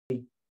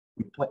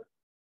We plan,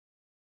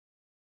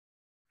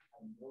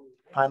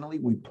 finally,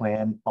 we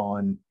plan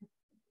on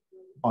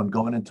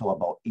going until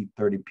about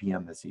 8:30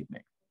 p.m. this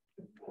evening.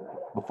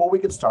 Before we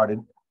get started,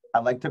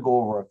 I'd like to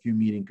go over a few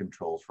meeting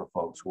controls for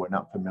folks who are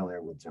not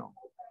familiar with Zoom.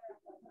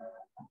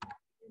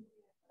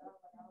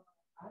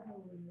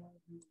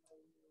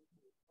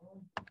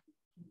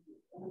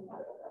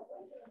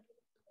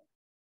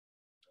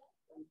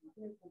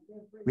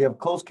 We have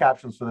closed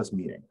captions for this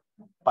meeting.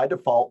 By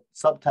default,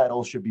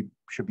 subtitles should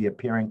be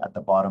appearing at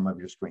the bottom of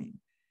your screen.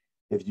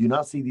 If you do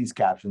not see these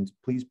captions,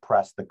 please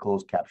press the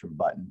closed caption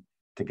button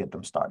to get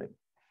them started.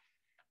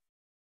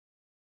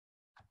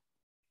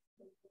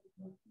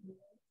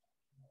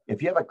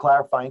 If you have a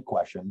clarifying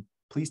question,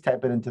 please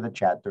type it into the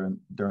chat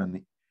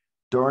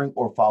during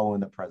or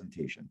following the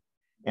presentation,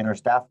 and our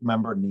staff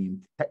member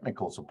named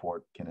Technical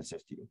Support can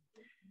assist you.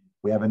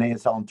 We have an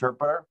ASL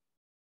interpreter.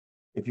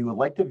 If you would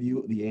like to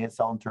view the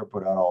ASL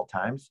interpreter at all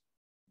times,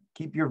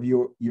 keep your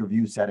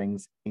view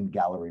settings in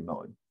gallery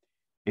mode.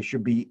 It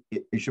should be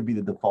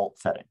the default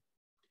setting.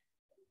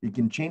 You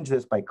can change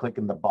this by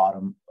clicking the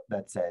bottom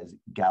that says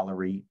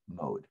gallery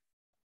mode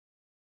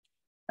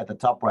at the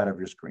top right of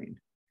your screen.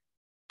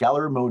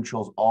 Gallery mode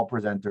shows all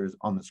presenters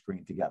on the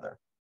screen together.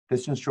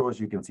 This ensures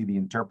you can see the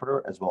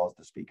interpreter as well as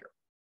the speaker.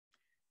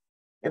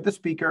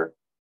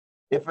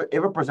 If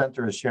a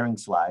presenter is sharing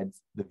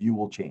slides, the view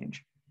will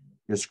change.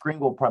 Your screen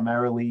will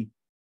primarily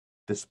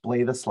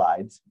display the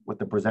slides with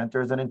the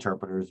presenters and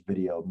interpreters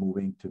video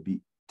moving to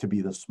be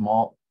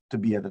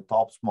at the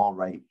top small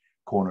right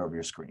corner of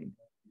your screen.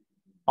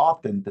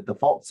 Often, the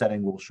default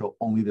setting will show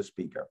only the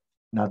speaker,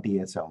 not the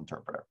ASL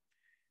interpreter.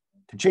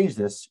 To change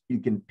this, you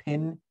can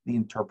pin the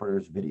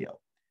interpreter's video.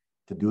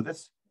 To do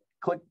this,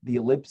 click the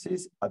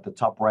ellipses at the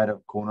top right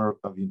corner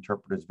of the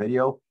interpreter's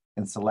video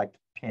and select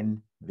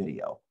Pin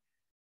Video.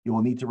 You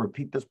will need to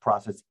repeat this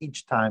process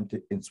each time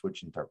to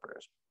switch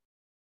interpreters.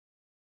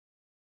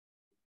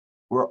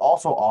 We're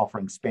also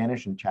offering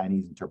Spanish and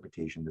Chinese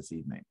interpretation this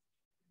evening.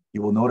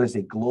 You will notice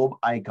a globe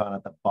icon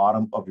at the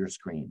bottom of your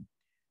screen.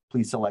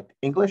 Please select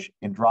English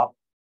and drop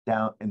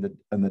down in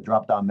the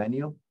drop-down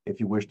menu if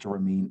you wish to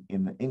remain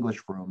in the English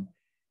room,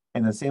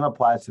 and the same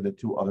applies to the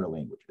two other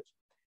languages.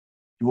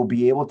 You will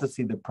be able to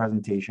see the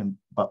presentation,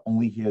 but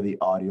only hear the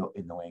audio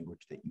in the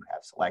language that you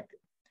have selected.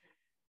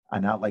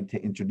 I'd now like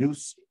to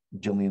introduce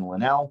Jillian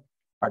Linnell,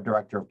 our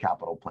Director of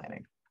Capital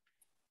Planning.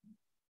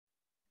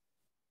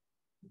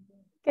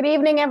 Good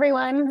evening,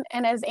 everyone.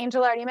 And as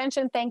Angel already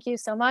mentioned, thank you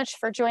so much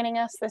for joining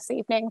us this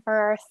evening for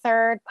our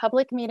third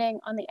public meeting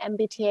on the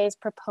MBTA's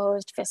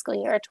proposed fiscal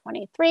year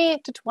 23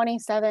 to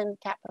 27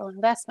 capital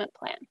investment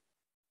plan.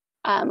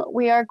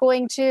 We are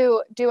going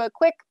to do a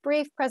quick,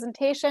 brief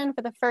presentation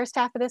for the first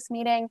half of this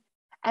meeting,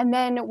 and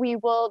then we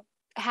will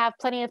have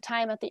plenty of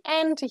time at the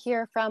end to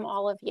hear from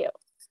all of you.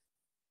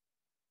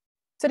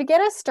 So to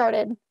get us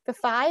started, the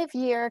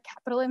 5-year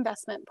capital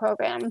investment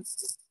program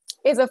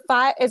is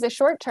a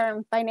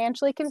short-term,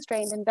 financially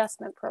constrained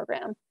investment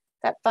program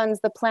that funds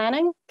the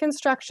planning,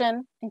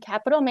 construction, and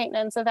capital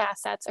maintenance of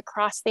assets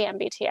across the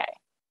MBTA.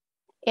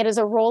 It is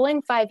a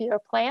rolling 5-year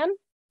plan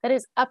that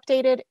is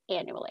updated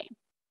annually.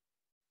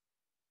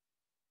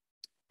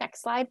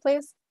 Next slide,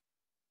 please.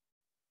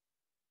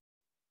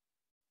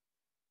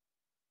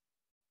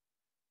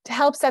 To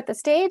help set the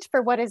stage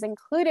for what is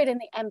included in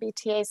the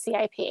MBTA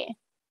CIP,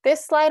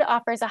 this slide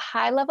offers a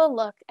high-level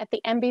look at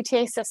the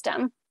MBTA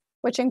system,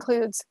 which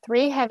includes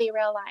 3 heavy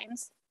rail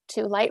lines,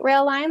 2 light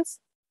rail lines,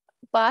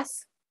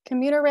 bus,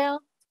 commuter rail,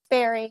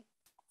 ferry,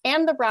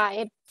 and the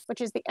RIDE,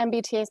 which is the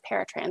MBTA's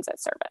paratransit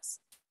service.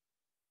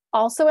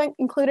 Also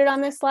included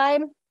on this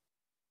slide,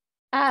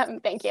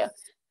 thank you,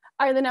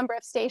 are the number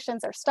of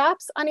stations or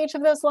stops on each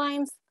of those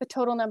lines, the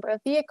total number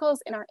of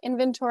vehicles in our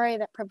inventory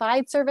that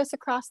provide service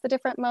across the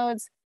different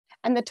modes,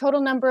 and the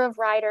total number of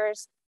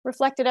riders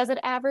reflected as an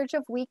average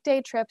of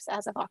weekday trips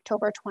as of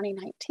October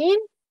 2019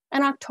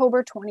 and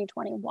October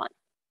 2021.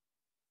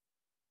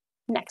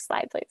 Next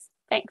slide, please.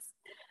 Thanks.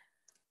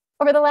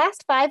 Over the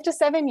last 5 to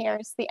 7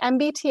 years, the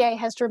MBTA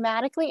has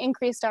dramatically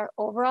increased our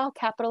overall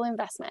capital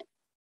investment.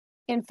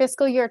 In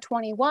fiscal year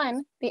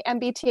 21, the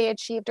MBTA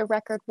achieved a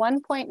record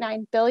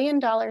 $1.9 billion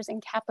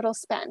in capital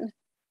spend,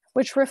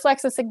 which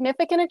reflects a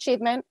significant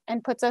achievement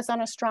and puts us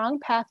on a strong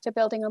path to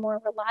building a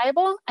more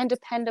reliable and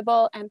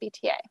dependable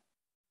MBTA.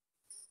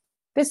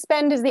 This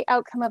spend is the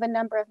outcome of a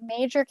number of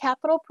major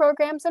capital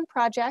programs and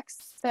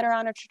projects that are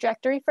on a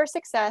trajectory for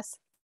success,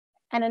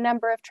 and a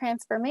number of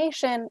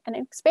transformation and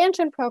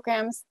expansion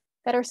programs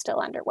that are still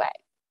underway.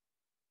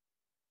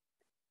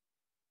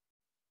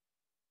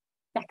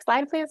 Next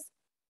slide, please.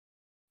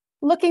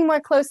 Looking more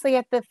closely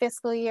at the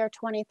fiscal year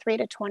 23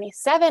 to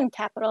 27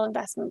 capital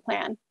investment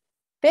plan,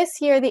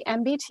 this year the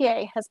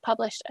MBTA has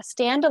published a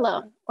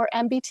standalone or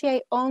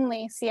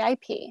MBTA-only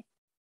CIP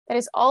that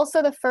is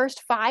also the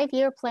first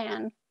 5-year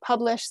plan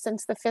published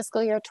since the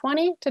fiscal year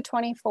 20 to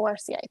 24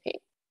 CIP.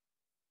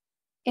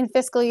 In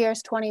fiscal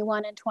years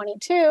 21 and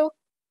 22,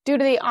 due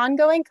to the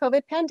ongoing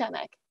COVID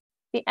pandemic,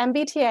 the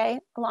MBTA,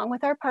 along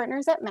with our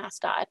partners at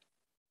MassDOT,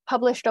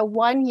 published a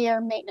 1-year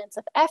maintenance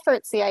of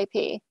effort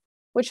CIP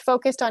which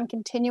focused on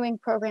continuing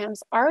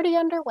programs already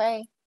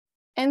underway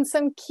and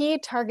some key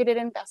targeted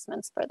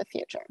investments for the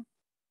future.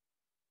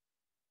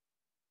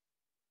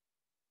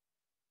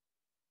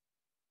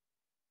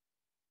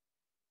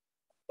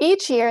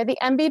 Each year, the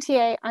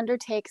MBTA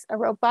undertakes a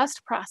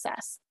robust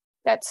process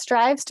that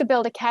strives to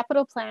build a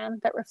capital plan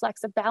that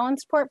reflects a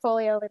balanced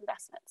portfolio of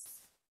investments.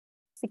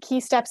 The key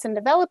steps in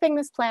developing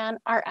this plan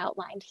are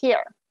outlined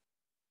here.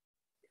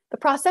 The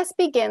process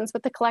begins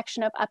with the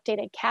collection of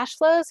updated cash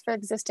flows for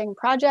existing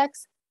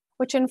projects,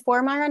 which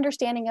inform our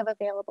understanding of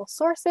available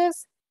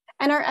sources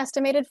and our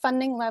estimated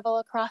funding level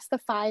across the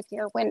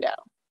 5-year window.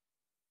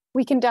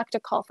 We conduct a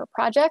call for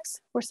projects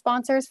where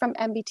sponsors from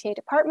MBTA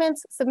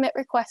departments submit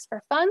requests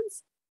for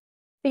funds.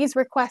 These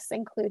requests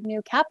include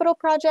new capital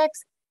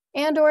projects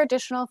and/or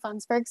additional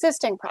funds for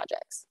existing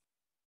projects.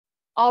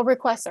 All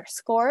requests are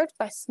scored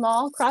by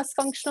small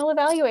cross-functional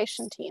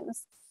evaluation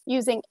teams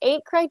using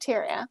 8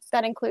 criteria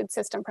that include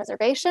system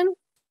preservation,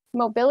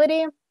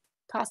 mobility,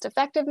 cost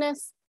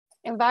effectiveness,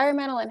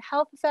 environmental and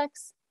health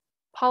effects,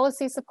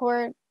 policy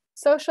support,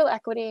 social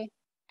equity,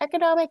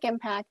 economic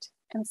impact,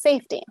 and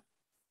safety.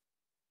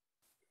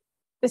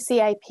 The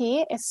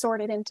CIP is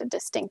sorted into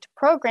distinct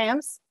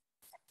programs,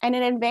 and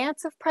in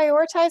advance of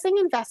prioritizing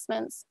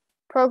investments,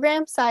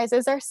 program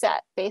sizes are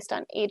set based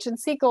on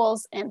agency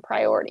goals and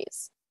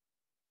priorities.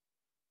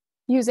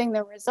 Using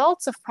the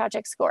results of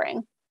project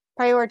scoring,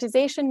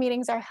 prioritization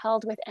meetings are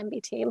held with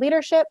MBTA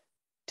leadership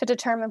to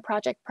determine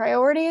project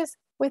priorities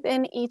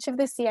within each of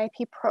the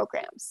CIP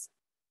programs.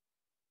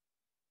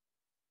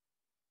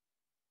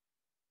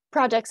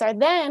 Projects are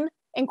then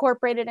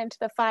incorporated into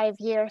the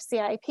 5-year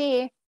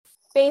CIP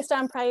based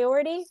on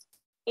priority,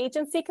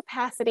 agency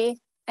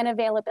capacity, and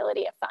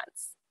availability of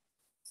funds.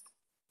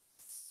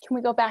 Can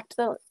we go back to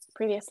the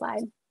previous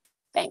slide?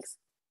 Thanks.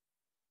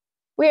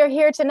 We are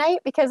here tonight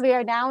because we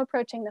are now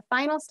approaching the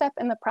final step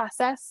in the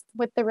process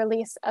with the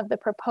release of the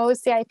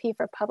proposed CIP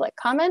for public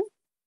comment.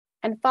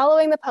 And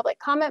following the public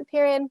comment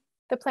period,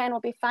 the plan will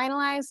be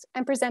finalized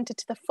and presented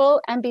to the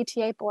full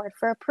MBTA board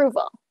for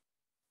approval.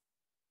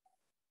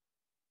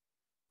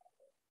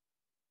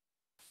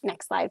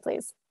 Next slide,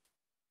 please.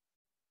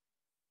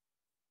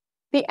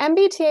 The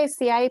MBTA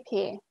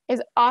CIP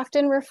is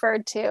often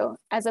referred to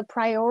as a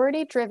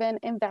priority-driven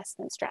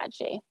investment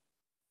strategy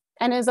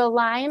and is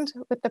aligned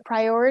with the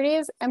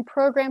priorities and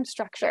program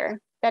structure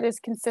that is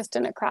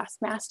consistent across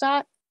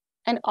MassDOT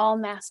and all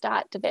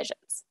MassDOT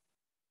divisions.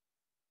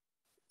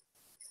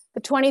 The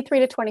 23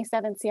 to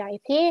 27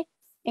 CIP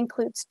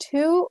includes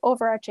 2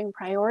 overarching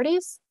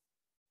priorities.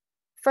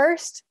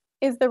 First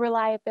is the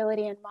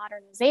reliability and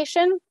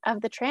modernization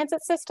of the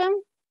transit system,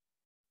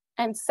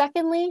 and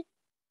secondly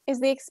is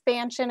the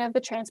expansion of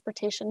the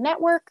transportation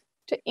network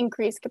to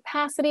increase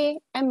capacity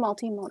and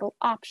multimodal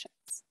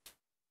options.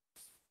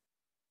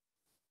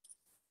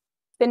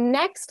 The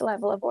next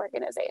level of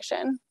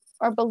organization,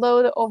 or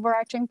below the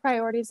overarching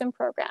priorities and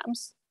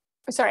programs,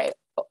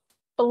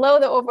 below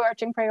the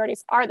overarching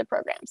priorities are the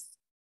programs.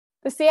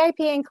 The CIP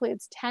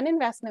includes 10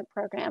 investment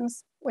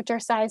programs, which are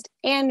sized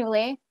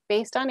annually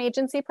based on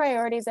agency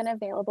priorities and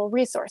available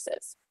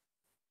resources.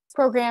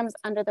 Programs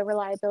under the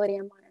reliability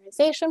and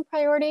modernization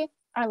priority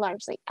are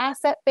largely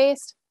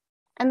asset-based,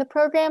 and the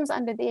programs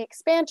under the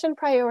expansion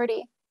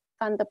priority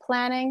fund the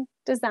planning,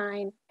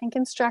 design, and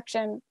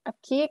construction of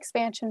key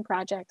expansion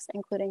projects,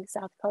 including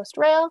South Coast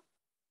Rail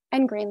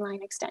and Green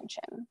Line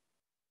Extension.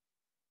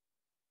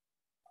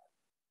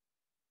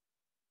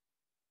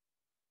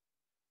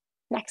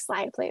 Next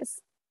slide, please.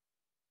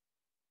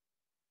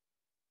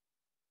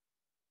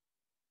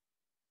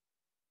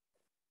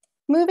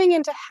 Moving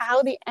into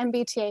how the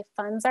MBTA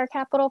funds our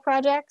capital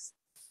projects,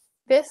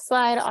 this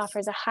slide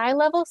offers a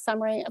high-level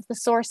summary of the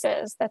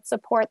sources that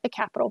support the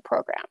capital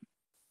program,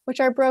 which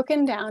are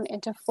broken down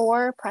into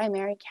 4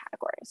 primary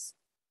categories.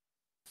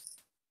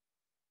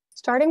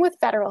 Starting with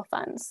federal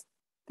funds,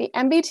 the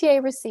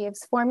MBTA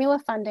receives formula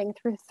funding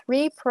through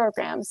 3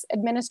 programs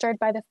administered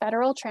by the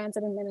Federal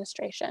Transit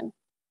Administration,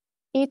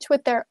 each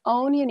with their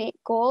own unique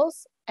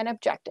goals and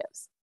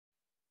objectives.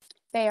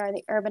 They are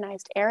the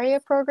Urbanized Area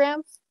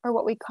Program, or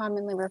what we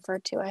commonly refer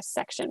to as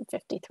Section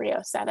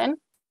 5307,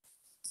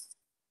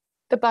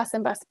 the Bus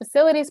and Bus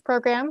Facilities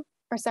Program,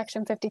 or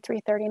Section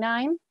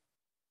 5339,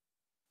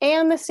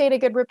 and the State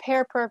of Good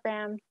Repair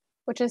Program,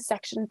 which is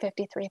Section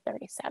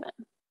 5337.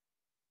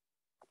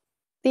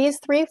 These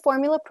 3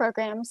 formula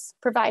programs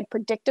provide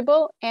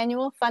predictable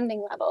annual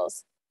funding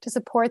levels to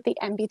support the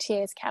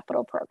MBTA's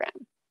capital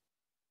program.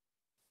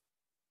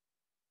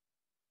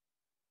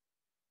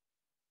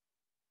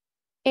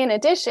 In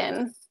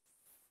addition,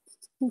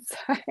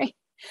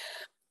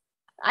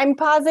 I'm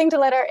pausing to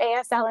let our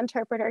ASL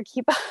interpreter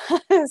keep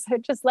on, so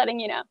just letting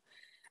you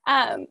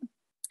know.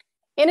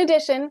 In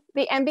addition,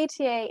 the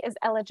MBTA is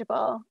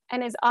eligible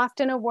and is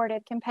often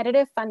awarded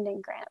competitive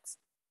funding grants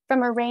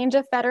from a range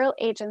of federal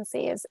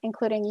agencies,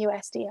 including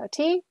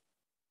USDOT,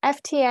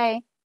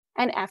 FTA,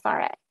 and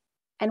FRA.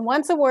 And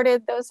once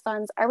awarded, those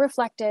funds are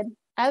reflected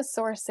as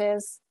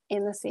sources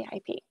in the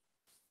CIP.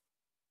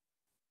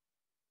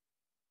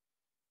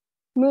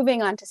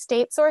 Moving on to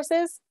state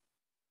sources,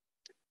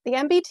 The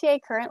MBTA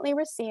currently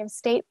receives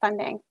state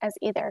funding as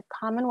either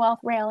Commonwealth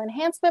Rail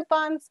Enhancement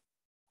Bonds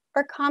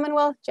or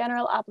Commonwealth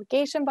General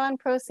Obligation Bond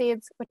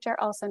proceeds, which are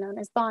also known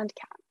as Bond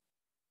CAP,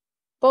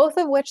 both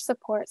of which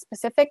support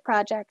specific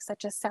projects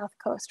such as South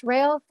Coast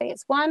Rail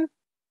Phase 1,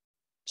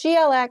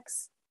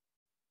 GLX,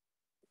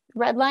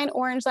 Red Line,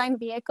 Orange Line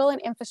Vehicle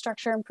and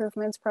Infrastructure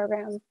Improvements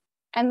Program,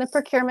 and the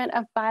procurement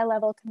of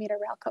bi-level commuter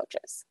rail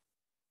coaches.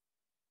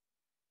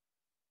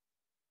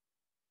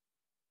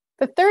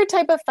 The third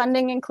type of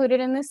funding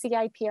included in the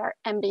CIP are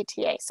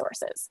MBTA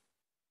sources.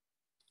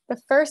 The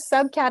first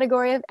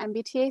subcategory of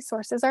MBTA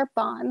sources are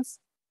bonds,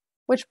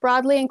 which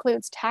broadly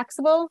includes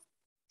taxable,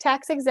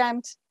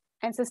 tax-exempt,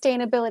 and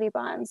sustainability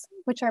bonds,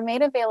 which are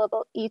made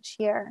available each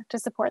year to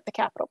support the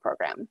capital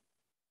program.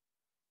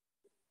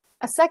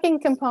 A second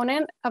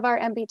component of our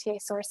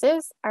MBTA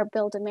sources are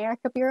Build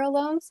America Bureau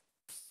loans,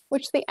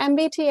 which the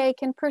MBTA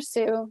can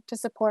pursue to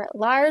support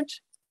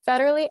large,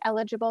 federally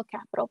eligible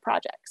capital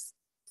projects.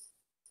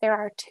 There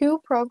are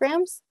two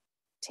programs,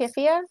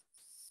 TIFIA,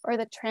 or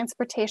the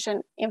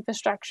Transportation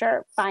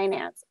Infrastructure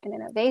Finance and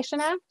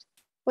Innovation Act,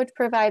 which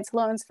provides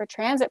loans for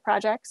transit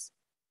projects,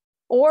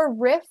 or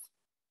RIF,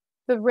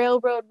 the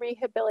Railroad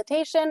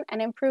Rehabilitation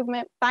and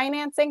Improvement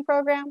Financing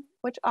Program,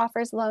 which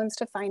offers loans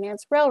to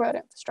finance railroad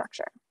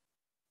infrastructure.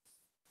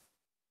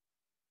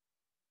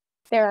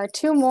 There are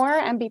two more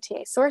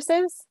MBTA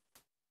sources.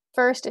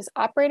 First is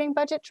operating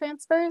budget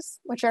transfers,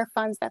 which are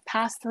funds that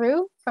pass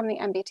through from the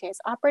MBTA's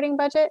operating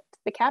budget to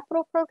the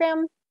capital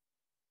program.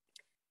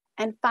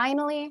 And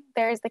finally,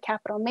 there is the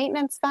Capital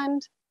Maintenance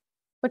Fund,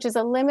 which is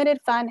a limited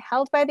fund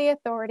held by the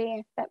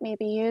authority that may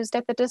be used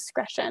at the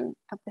discretion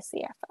of the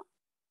CFO.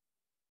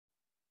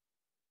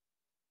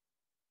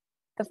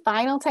 The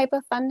final type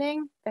of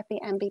funding that the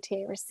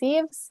MBTA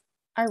receives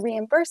are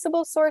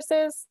reimbursable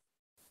sources,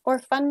 or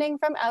funding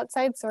from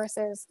outside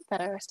sources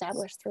that are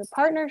established through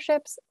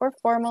partnerships or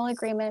formal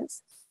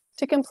agreements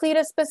to complete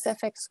a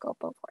specific scope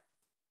of work.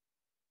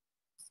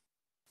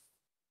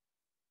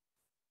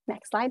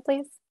 Next slide,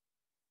 please.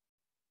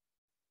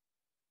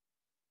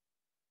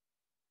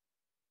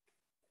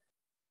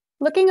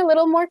 Looking a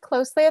little more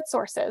closely at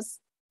sources,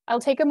 I'll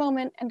take a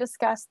moment and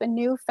discuss the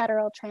new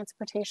Federal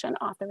Transportation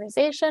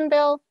Authorization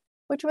Bill,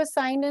 which was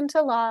signed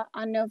into law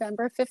on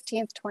November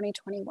 15th,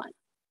 2021.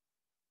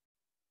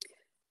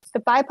 The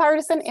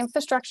Bipartisan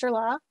Infrastructure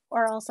Law,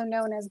 or also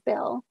known as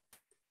BILL,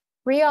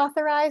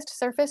 reauthorized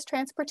surface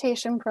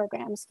transportation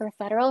programs for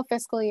federal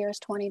fiscal years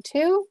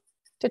 22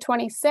 to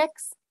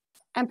 26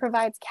 and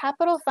provides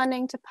capital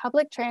funding to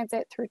public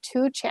transit through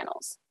two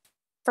channels.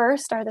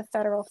 First are the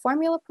federal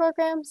formula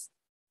programs,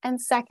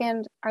 and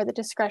second are the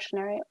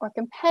discretionary or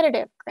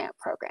competitive grant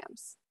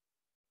programs.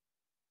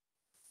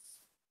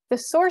 The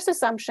source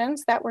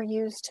assumptions that were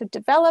used to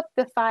develop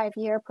the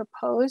 5-year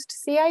proposed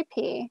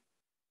CIP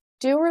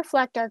do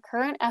reflect our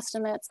current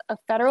estimates of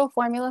federal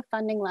formula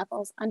funding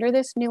levels under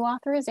this new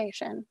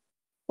authorization,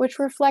 which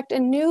reflect a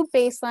new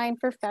baseline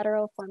for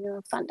federal formula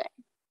funding.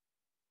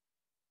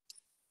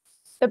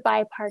 The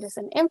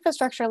Bipartisan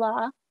Infrastructure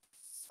Law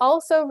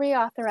also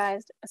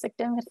reauthorized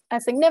a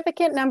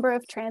significant number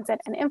of transit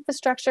and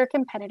infrastructure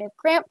competitive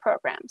grant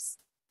programs.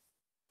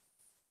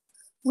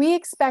 We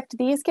expect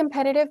these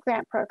competitive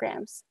grant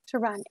programs to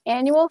run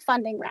annual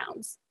funding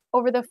rounds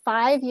over the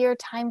 5-year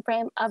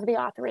timeframe of the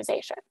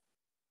authorization.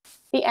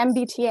 The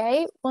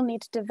MBTA will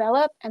need to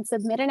develop and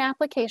submit an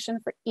application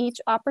for each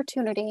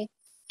opportunity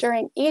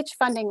during each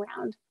funding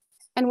round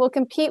and will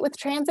compete with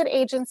transit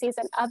agencies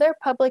and other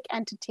public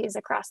entities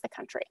across the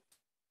country.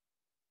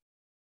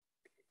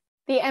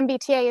 The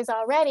MBTA is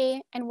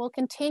already and will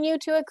continue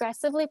to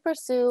aggressively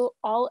pursue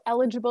all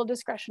eligible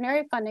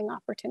discretionary funding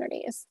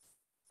opportunities,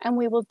 and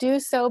we will do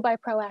so by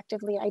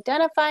proactively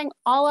identifying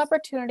all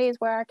opportunities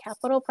where our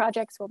capital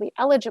projects will be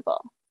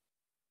eligible.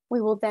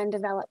 We will then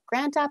develop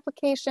grant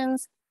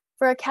applications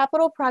for a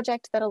capital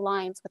project that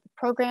aligns with the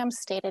program's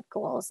stated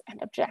goals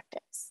and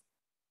objectives.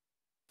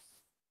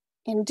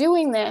 In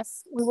doing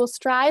this, we will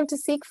strive to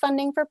seek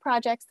funding for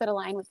projects that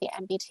align with the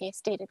MBTA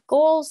stated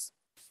goals,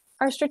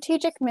 our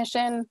strategic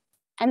mission,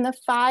 and the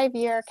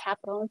 5-year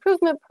capital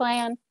improvement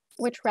plan,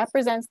 which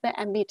represents the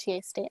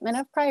MBTA statement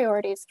of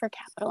priorities for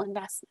capital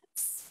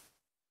investments.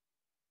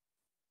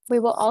 We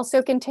will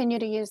also continue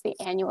to use the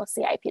annual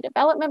CIP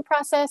development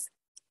process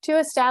to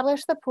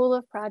establish the pool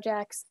of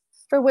projects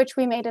for which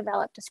we may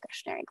develop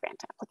discretionary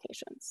grant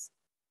applications.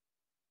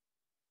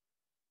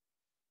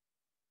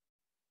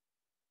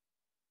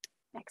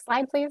 Next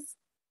slide, please.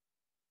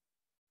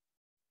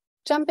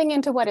 Jumping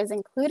into what is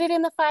included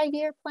in the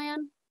 5-year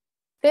plan,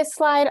 this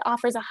slide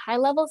offers a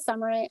high-level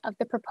summary of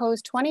the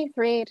proposed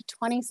 23 to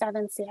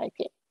 27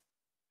 CIP.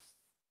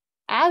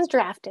 As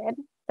drafted,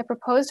 the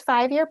proposed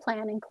 5-year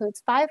plan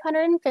includes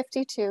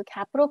 552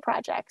 capital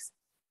projects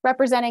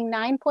representing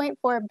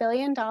 $9.4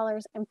 billion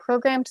in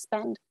programmed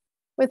spend,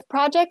 with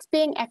projects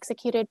being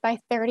executed by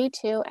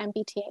 32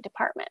 MBTA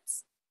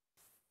departments.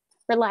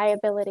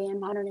 Reliability and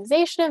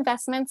modernization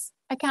investments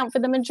account for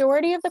the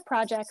majority of the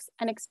projects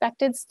and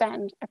expected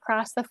spend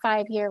across the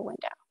 5-year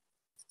window.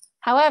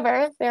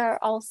 However, there are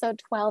also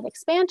 12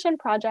 expansion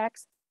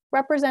projects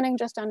representing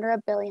just under $1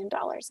 billion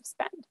of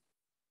spend.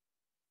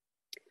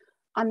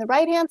 On the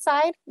right-hand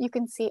side, you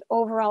can see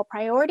overall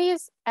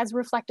priorities as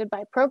reflected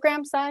by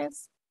program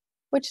size,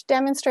 which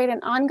demonstrate an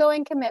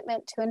ongoing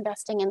commitment to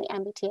investing in the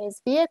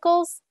MBTA's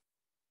vehicles,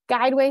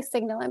 guideway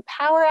signal and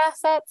power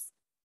assets,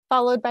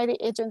 followed by the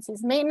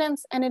agency's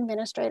maintenance and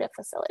administrative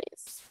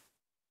facilities.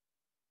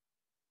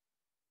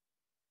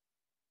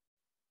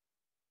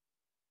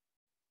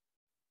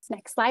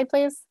 Next slide,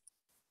 please.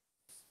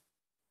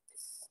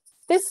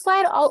 This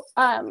slide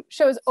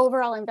shows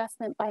overall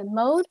investment by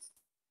mode,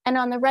 and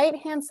on the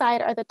right-hand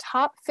side are the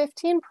top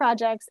 15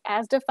 projects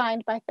as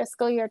defined by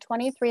fiscal year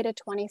 23 to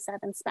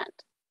 27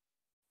 spent.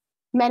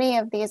 Many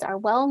of these are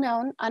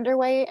well-known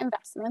underway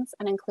investments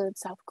and include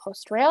South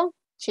Coast Rail,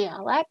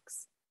 GLX,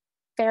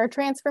 fare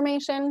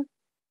transformation,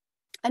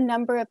 a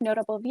number of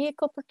notable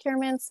vehicle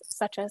procurements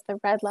such as the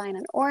Red Line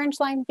and Orange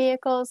Line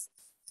vehicles,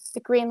 the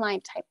Green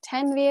Line Type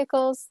 10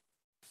 vehicles,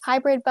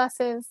 hybrid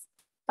buses,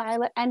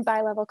 and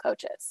bi-level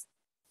coaches.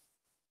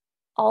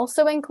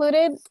 Also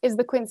included is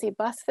the Quincy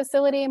Bus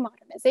Facility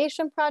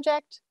Modernization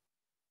Project,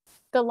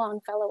 the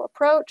Longfellow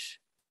Approach,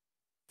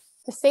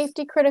 the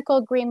Safety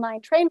Critical Green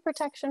Line Train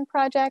Protection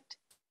Project,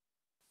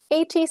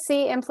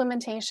 ATC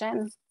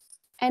implementation,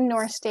 and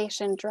North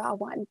Station Draw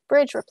 1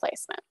 bridge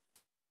replacement.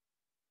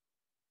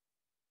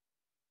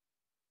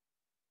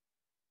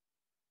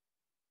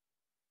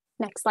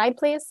 Next slide,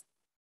 please.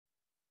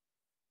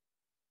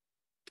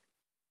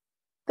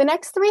 The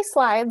next 3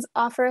 slides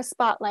offer a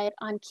spotlight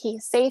on key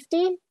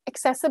safety,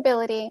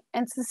 accessibility,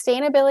 and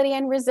sustainability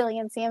and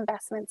resiliency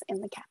investments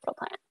in the capital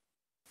plan.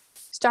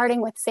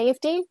 Starting with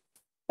safety,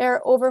 there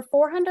are over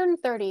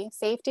 430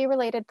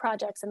 safety-related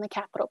projects in the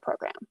capital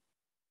program.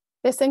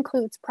 This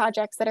includes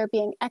projects that are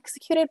being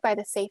executed by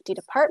the safety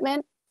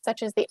department,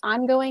 such as the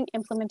ongoing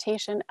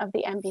implementation of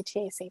the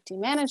MBTA safety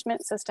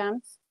management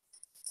system.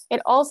 It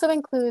also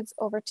includes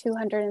over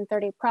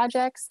 230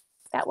 projects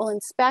that will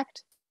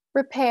inspect,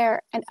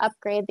 repair, and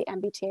upgrade the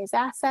MBTA's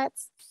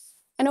assets,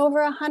 and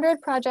over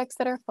 100 projects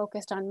that are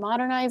focused on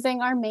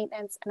modernizing our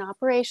maintenance and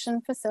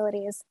operation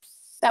facilities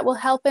that will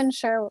help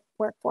ensure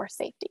workforce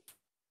safety.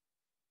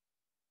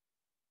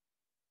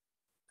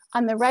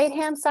 On the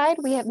right-hand side,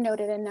 we have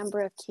noted a number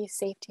of key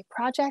safety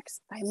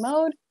projects by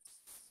mode,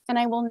 and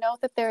I will note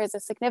that there is a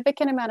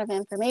significant amount of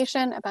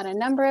information about a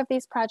number of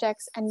these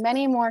projects and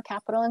many more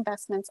capital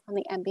investments on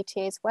the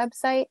MBTA's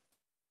website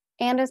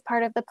and as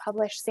part of the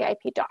published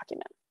CIP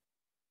document.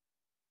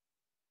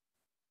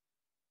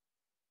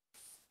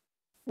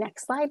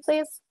 Next slide,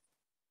 please.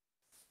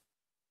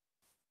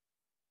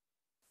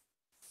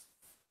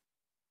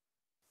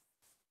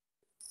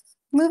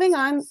 Moving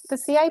on, the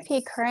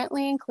CIP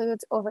currently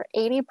includes over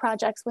 80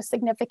 projects with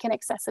significant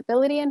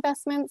accessibility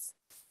investments,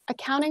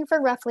 accounting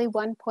for roughly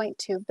 $1.2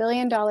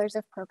 billion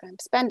of program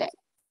spending.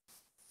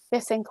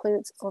 This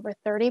includes over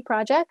 30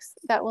 projects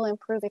that will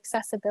improve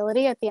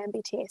accessibility at the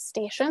MBTA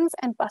stations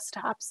and bus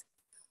stops,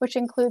 which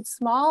include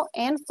small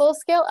and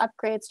full-scale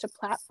upgrades to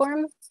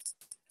platforms,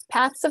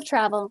 paths of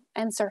travel,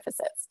 and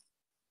surfaces.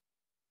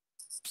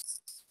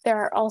 There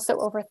are also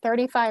over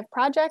 35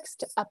 projects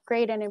to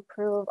upgrade and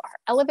improve our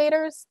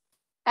elevators,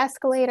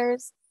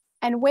 escalators,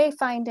 and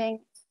wayfinding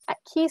at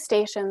key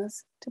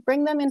stations to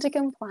bring them into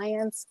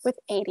compliance with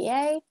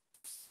ADA,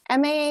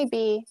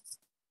 MAAB,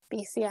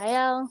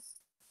 BCIL,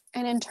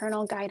 and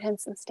internal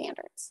guidance and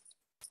standards.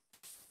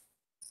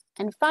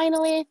 And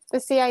finally, the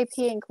CIP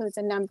includes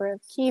a number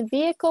of key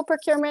vehicle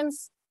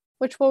procurements,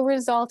 which will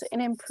result in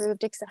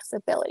improved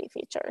accessibility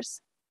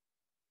features.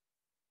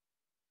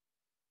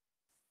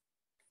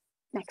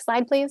 Next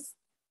slide, please.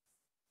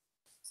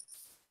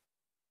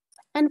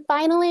 And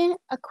finally,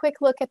 a quick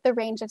look at the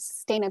range of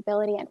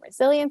sustainability and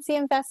resiliency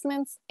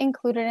investments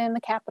included in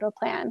the capital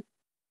plan,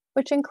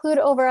 which include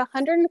over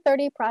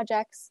 130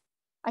 projects,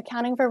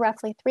 accounting for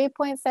roughly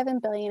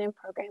 $3.7 billion in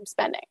program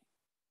spending.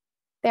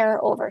 There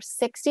are over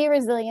 60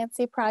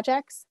 resiliency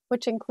projects,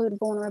 which include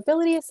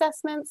vulnerability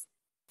assessments,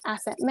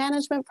 asset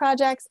management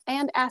projects,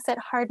 and asset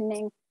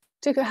hardening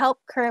to help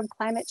curb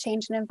climate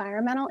change and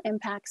environmental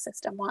impacts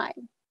system-wide.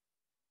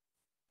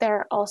 There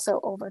are also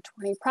over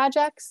 20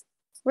 projects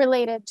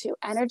related to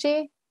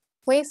energy,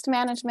 waste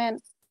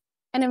management,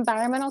 and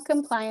environmental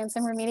compliance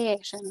and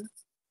remediation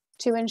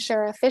to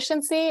ensure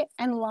efficiency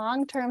and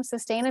long-term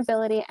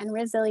sustainability and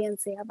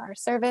resiliency of our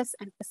service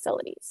and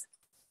facilities.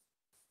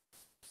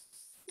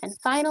 And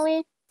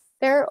finally,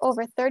 there are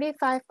over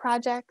 35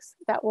 projects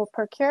that will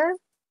procure,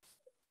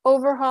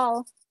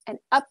 overhaul, and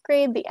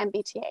upgrade the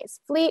MBTA's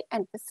fleet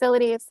and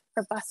facilities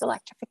for bus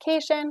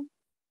electrification,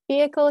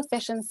 vehicle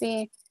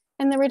efficiency,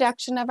 and the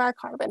reduction of our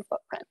carbon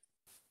footprint.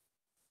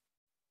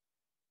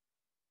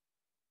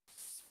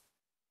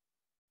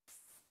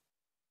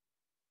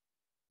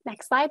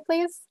 Next slide,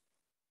 please.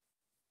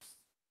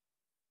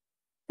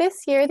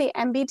 This year, the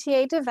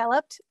MBTA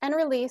developed and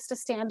released a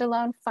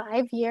standalone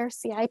 5-year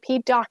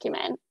CIP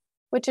document,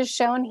 which is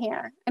shown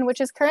here and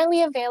which is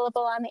currently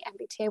available on the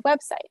MBTA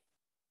website.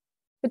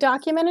 The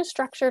document is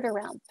structured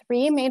around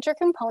 3 major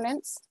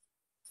components: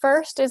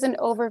 First is an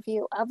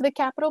overview of the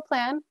capital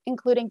plan,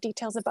 including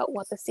details about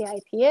what the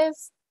CIP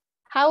is,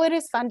 how it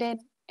is funded,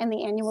 and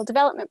the annual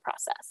development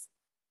process.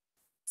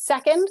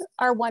 Second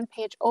are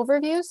one-page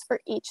overviews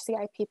for each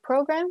CIP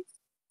program,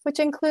 which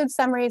includes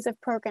summaries of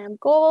program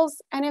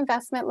goals and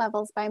investment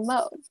levels by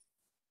mode.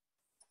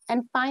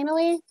 And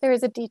finally, there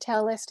is a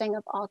detailed listing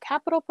of all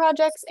capital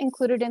projects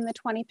included in the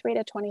 23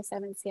 to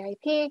 27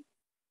 CIP,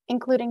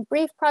 including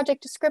brief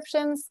project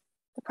descriptions,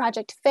 the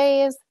project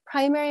phase,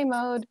 primary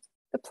mode,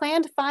 the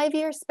planned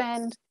 5-year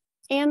spend,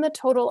 and the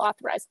total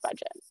authorized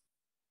budget.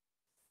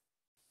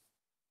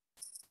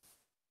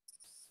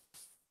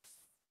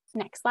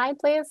 Next slide,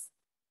 please.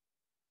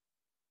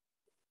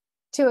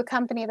 To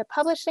accompany the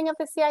publishing of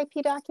the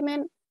CIP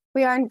document,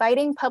 we are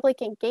inviting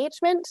public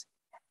engagement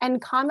and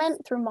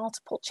comment through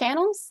multiple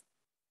channels.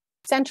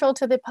 Central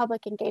to the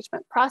public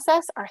engagement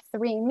process are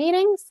 3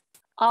 meetings,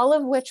 all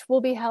of which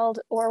will be held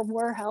or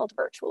were held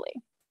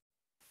virtually.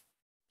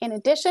 In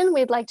addition,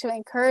 we'd like to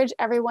encourage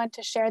everyone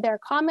to share their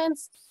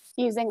comments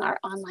using our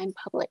online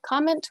public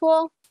comment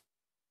tool.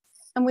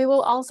 And we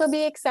will also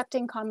be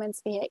accepting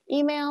comments via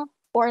email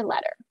or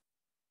letter.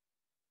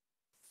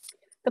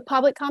 The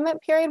public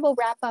comment period will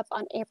wrap up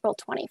on April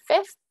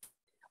 25th.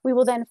 We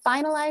will then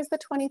finalize the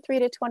 23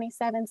 to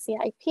 27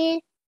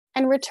 CIP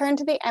and return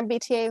to the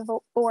MBTA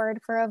board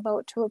for a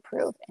vote to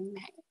approve in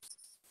May.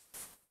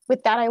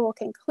 With that, I will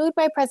conclude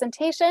my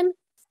presentation,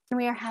 and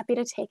we are happy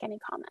to take any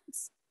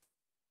comments.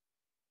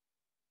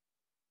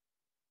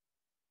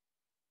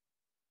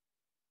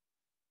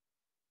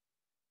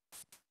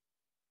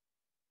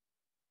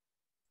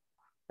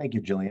 Thank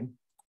you, Jillian.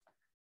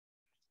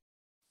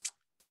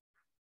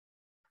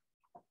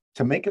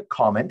 To make a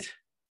comment,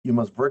 you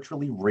must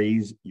virtually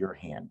raise your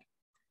hand.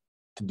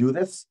 To do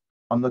this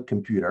on the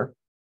computer,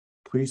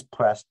 please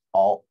press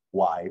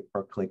Alt-Y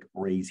or click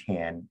Raise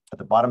Hand at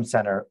the bottom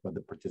center of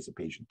the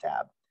Participation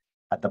tab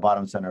at the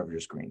bottom center of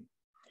your screen.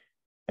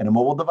 In a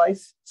mobile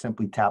device,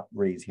 simply tap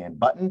Raise Hand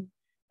button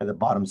at the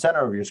bottom center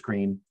of your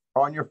screen,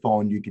 or on your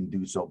phone, you can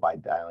do so by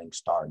dialing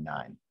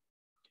 *9.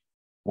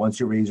 Once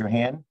you raise your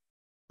hand,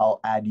 I'll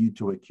add you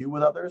to a queue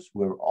with others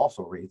who have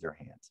also raised their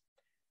hands.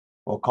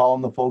 We'll call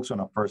on the folks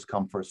on a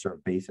first-come,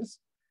 first-served basis.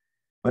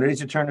 When it is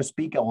your turn to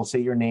speak, I will say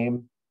your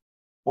name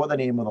or the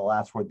name of the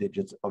last 4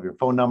 digits of your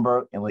phone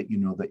number and let you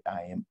know that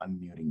I am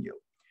unmuting you.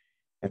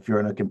 If you're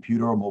on a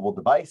computer or mobile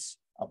device,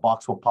 a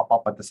box will pop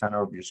up at the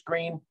center of your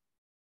screen.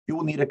 You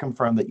will need to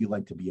confirm that you'd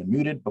like to be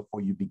unmuted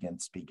before you begin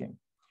speaking.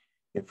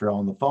 If you're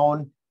on the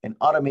phone, an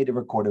automated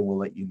recording will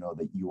let you know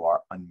that you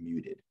are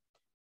unmuted.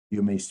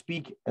 You may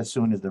speak as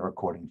soon as the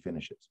recording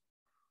finishes.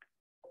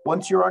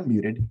 Once you're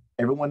unmuted,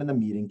 everyone in the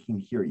meeting can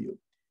hear you.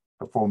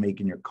 Before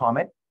making your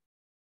comment,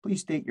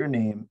 please state your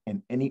name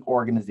and any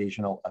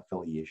organizational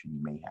affiliation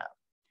you may have.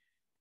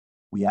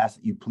 We ask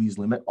that you please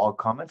limit all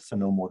comments to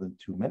no more than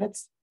 2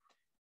 minutes.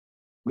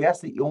 We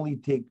ask that you only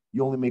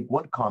make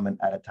 1 comment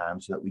at a time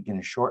so that we can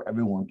ensure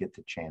everyone gets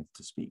a chance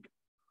to speak.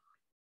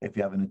 If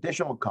you have an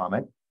additional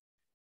comment,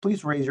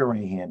 please raise your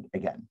hand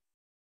again.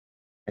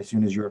 As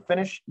soon as you are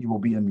finished, you will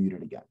be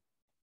unmuted again.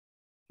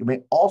 You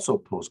may also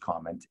post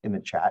comments in the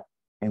chat,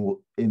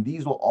 and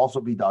these will also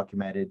be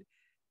documented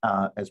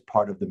as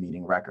part of the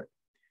meeting record.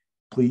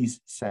 Please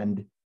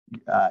send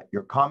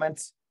your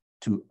comments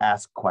to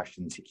Ask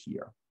Questions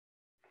here.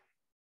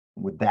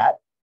 With that,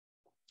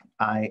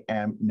 I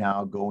am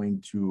now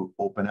going to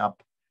open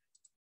up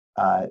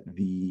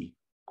the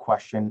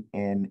question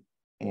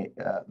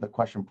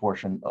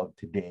portion of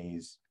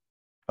today's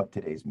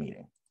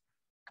meeting.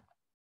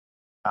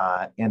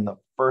 And the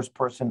first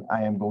person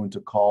I am going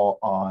to call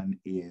on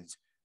is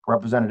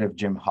Representative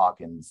Jim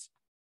Hawkins,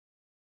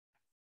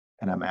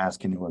 and I'm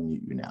asking to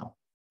unmute you now.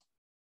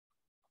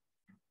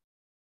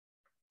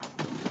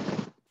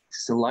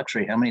 It's a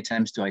luxury. How many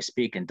times do I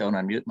speak and don't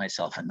unmute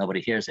myself and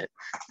nobody hears it?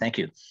 Thank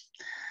you.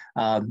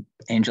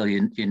 Angel,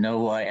 you know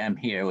why I'm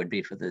here would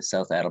be for the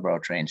South Attleboro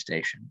train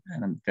station.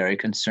 And I'm very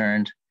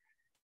concerned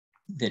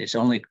that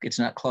it's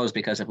not closed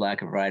because of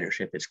lack of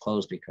ridership. It's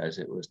closed because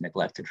it was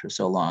neglected for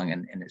so long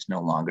and it's no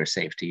longer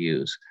safe to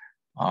use.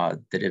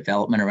 The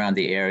development around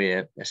the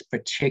area,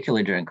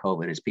 particularly during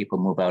COVID, as people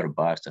move out of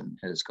Boston,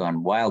 has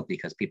gone wild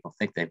because people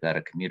think they've got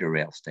a commuter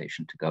rail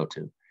station to go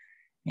to.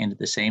 And at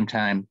the same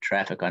time,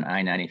 traffic on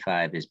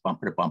I-95 is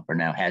bumper to bumper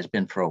now, has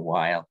been for a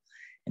while.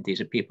 And these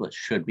are people that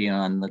should be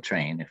on the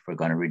train if we're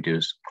going to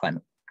reduce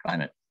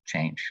climate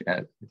change,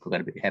 if we're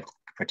going to have to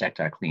protect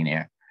our clean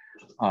air.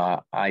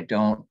 I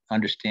don't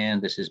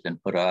understand this has been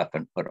put off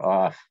and put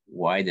off,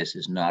 why this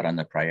is not on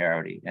the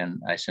priority.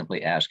 And I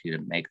simply ask you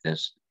to make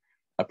this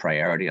a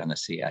priority on the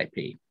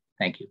CIP.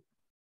 Thank you.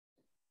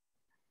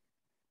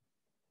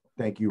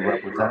 Thank you,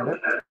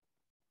 Representative.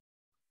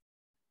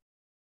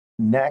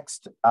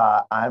 Next,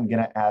 I'm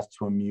going to ask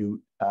to unmute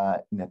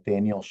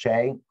Nathaniel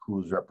Shea,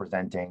 who's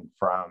representing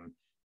from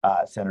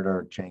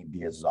Senator Chang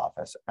Diaz's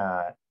office.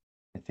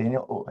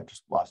 Nathaniel, oh, I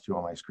just lost you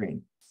on my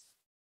screen.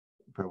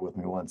 Bear with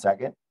me 1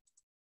 second.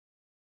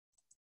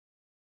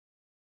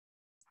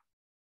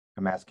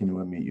 I'm asking to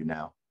unmute you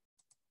now.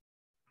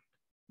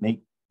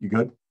 Nate, you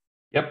good?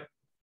 Yep.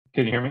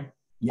 Can you hear me?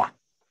 Yeah.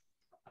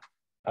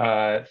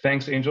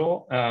 Thanks,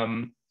 Angel.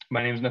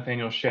 My name is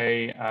Nathaniel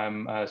Shea.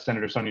 I'm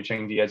Senator Sonia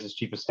Chang Diaz's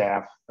Chief of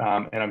Staff,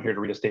 and I'm here to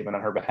read a statement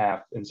on her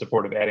behalf in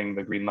support of adding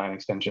the Green Line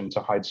extension to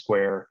Hyde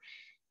Square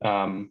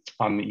on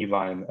the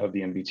E-line of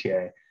the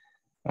MBTA.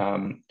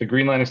 The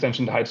Green Line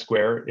extension to Hyde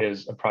Square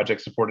is a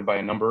project supported by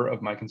a number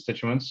of my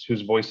constituents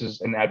whose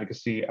voices and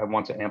advocacy I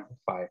want to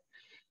amplify.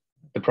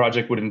 The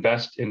project would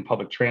invest in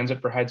public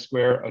transit for Hyde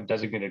Square, a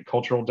designated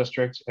cultural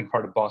district and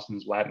part of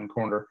Boston's Latin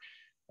Quarter,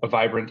 a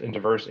vibrant and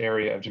diverse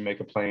area of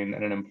Jamaica Plain,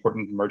 and an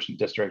important merchant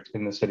district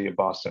in the city of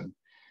Boston.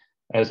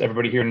 As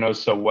everybody here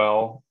knows so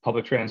well,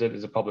 public transit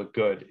is a public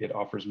good. It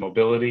offers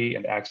mobility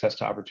and access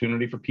to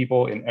opportunity for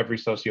people in every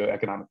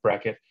socioeconomic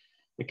bracket.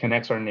 It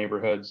connects our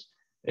neighborhoods.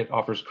 It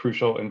offers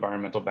crucial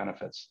environmental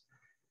benefits.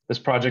 This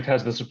project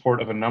has the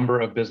support of a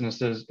number of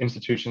businesses,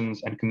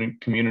 institutions, and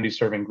community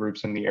serving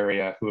groups in the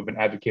area who have been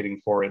advocating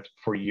for it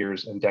for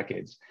years and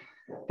decades.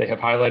 They have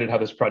highlighted how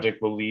this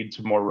project will lead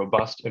to more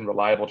robust and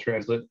reliable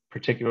transit,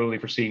 particularly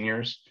for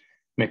seniors,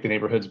 make the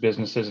neighborhood's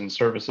businesses and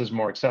services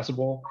more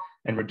accessible,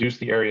 and reduce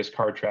the area's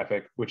car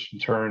traffic, which in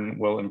turn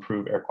will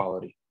improve air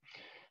quality.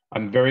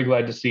 I'm very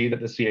glad to see that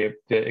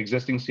the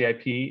existing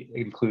CIP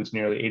includes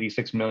nearly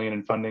 $86 million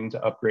in funding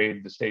to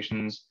upgrade the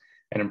stations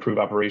and improve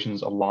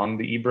operations along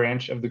the E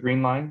branch of the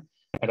Green Line.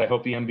 And I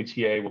hope the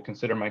MBTA will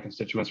consider my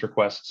constituents'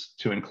 requests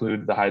to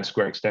include the Hyde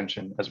Square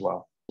extension as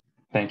well.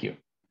 Thank you.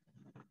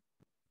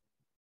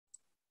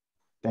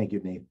 Thank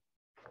you, Nate.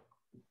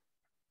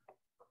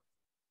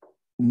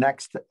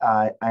 Next,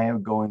 I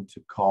am going to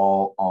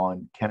call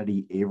on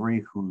Kennedy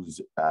Avery, who's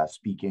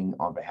speaking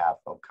on behalf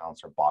of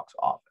Councillor Bach's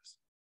office.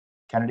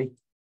 Kennedy,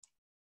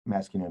 I'm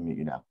asking you to unmute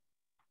you now.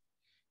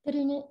 Good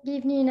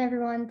evening,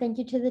 everyone. Thank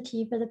you to the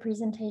team for the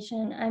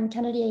presentation. I'm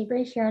Kennedy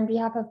Avery here on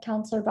behalf of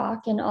Councillor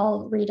Bach, and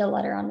I'll read a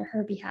letter on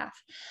her behalf.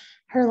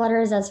 Her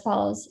letter is as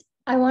follows.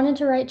 I wanted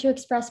to write to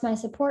express my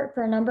support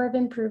for a number of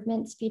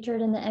improvements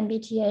featured in the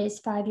MBTA's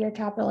 5-year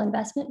capital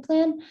investment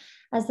plan.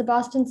 As the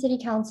Boston City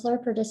Councilor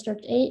for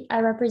District 8,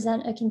 I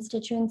represent a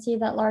constituency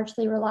that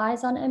largely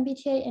relies on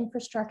MBTA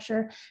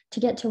infrastructure to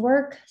get to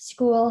work,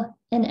 school,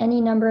 and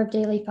any number of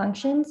daily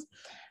functions.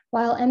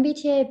 While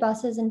MBTA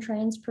buses and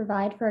trains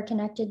provide for a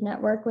connected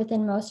network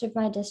within most of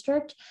my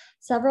district,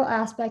 several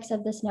aspects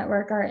of this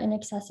network are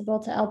inaccessible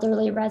to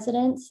elderly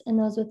residents and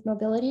those with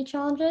mobility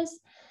challenges.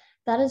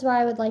 That is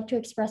why I would like to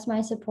express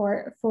my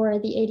support for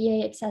the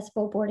ADA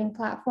accessible boarding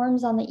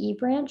platforms on the E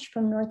branch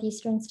from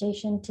Northeastern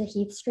Station to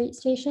Heath Street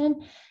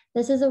Station.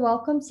 This is a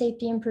welcome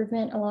safety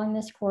improvement along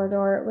this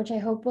corridor, which I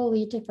hope will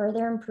lead to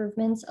further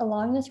improvements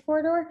along this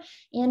corridor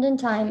and in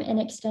time an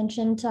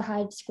extension to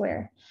Hyde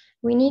Square.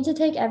 We need to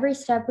take every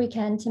step we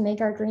can to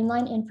make our Green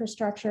Line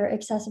infrastructure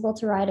accessible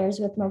to riders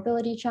with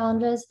mobility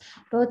challenges,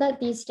 both at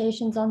these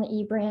stations on the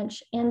E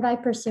branch and by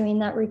pursuing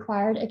that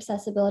required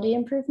accessibility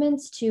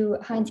improvements to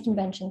Heinz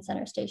Convention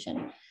Center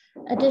Station.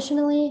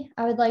 Additionally,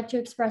 I would like to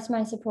express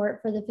my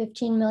support for the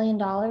 $15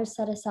 million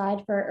set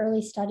aside for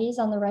early studies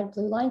on the Red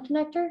Blue Line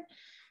connector.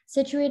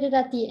 Situated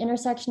at the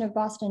intersection of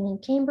Boston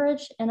and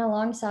Cambridge and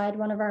alongside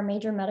one of our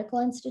major medical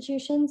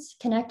institutions,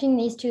 connecting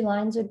these two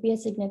lines would be a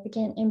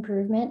significant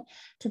improvement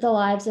to the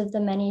lives of the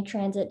many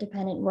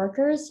transit-dependent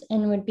workers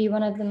and would be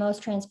one of the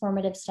most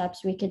transformative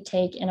steps we could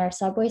take in our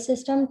subway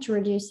system to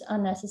reduce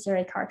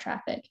unnecessary car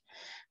traffic.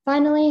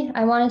 Finally,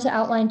 I wanted to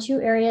outline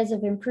 2 areas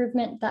of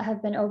improvement that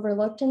have been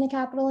overlooked in the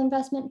capital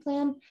investment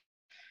plan.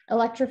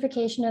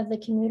 Electrification of the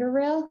commuter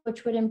rail,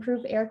 which would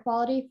improve air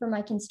quality for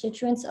my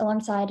constituents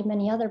alongside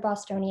many other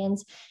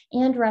Bostonians,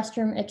 and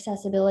restroom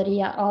accessibility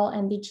at all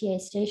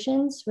MBTA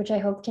stations, which I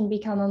hope can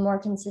become a more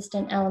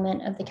consistent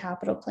element of the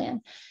capital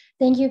plan.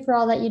 Thank you for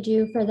all that you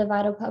do for the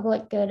vital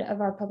public good of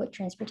our public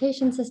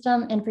transportation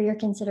system and for your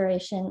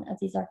consideration of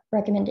these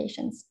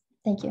recommendations.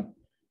 Thank you.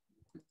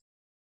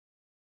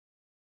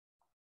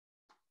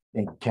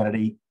 Thank you,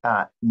 Kennedy.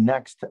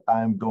 Next,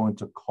 I'm going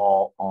to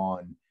call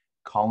on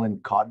Colin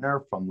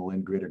Codner from the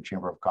Lynn Greater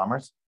Chamber of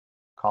Commerce.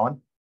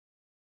 Colin?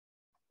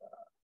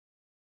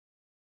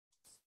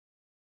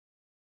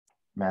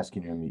 I'm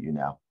asking you to unmute you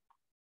now.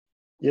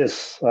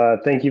 Yes,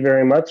 thank you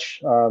very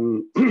much.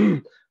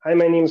 Hi,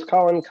 my name is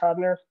Colin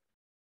Codner.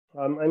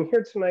 I'm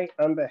here tonight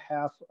on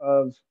behalf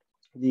of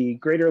the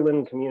Greater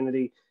Lynn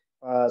community,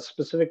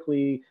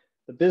 specifically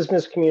the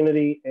business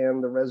community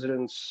and the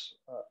residents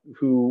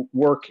who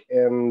work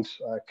and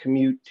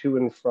commute to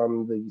and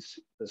from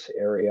this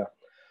area.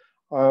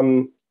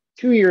 2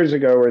 years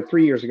ago or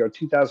 3 years ago,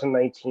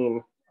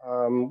 2019,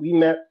 we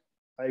met,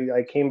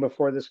 I came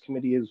before this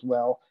committee as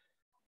well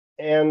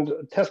and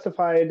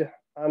testified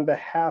on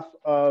behalf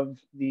of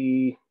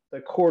the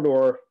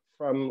corridor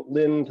from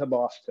Lynn to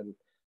Boston,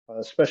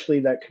 especially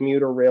that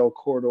commuter rail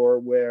corridor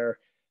where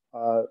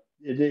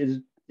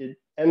it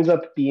ends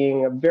up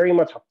being very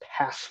much a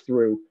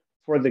pass-through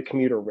for the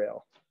commuter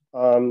rail.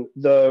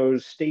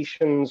 Those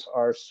stations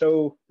are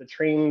the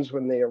trains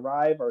when they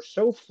arrive are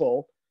so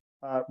full,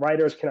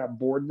 riders cannot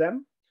board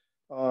them.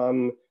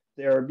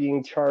 They're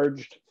being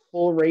charged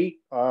full rate.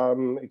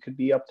 It could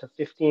be up to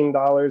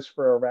 $15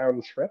 for a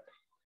round trip.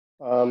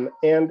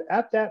 And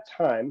at that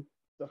time,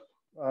 the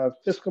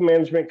Fiscal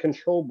Management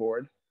Control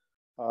Board,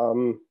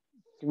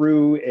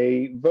 through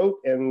a vote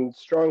and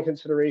strong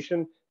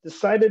consideration,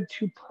 decided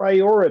to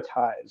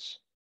prioritize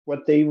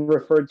what they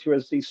referred to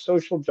as the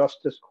social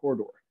justice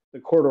corridor, the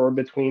corridor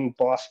between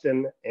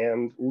Boston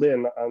and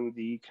Lynn on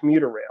the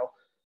commuter rail,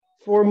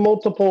 for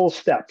multiple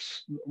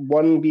steps.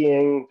 One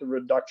being the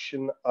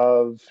reduction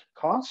of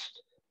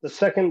cost, the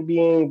second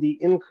being the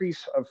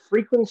increase of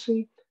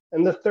frequency,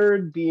 and the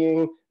third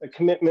being a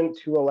commitment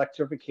to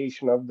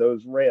electrification of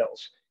those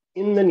rails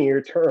in the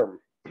near term.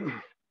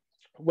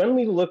 When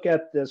we look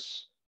at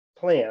this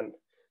plan,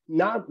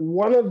 not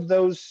one of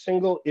those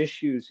single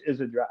issues is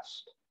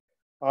addressed.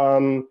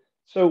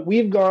 So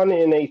we've gone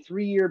in a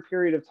 3-year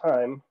period of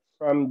time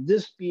from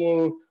this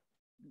being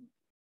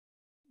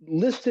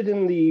listed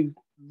in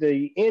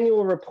the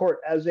annual report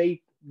as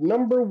a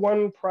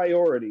 #1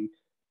 priority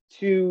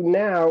to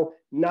now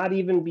not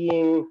even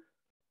being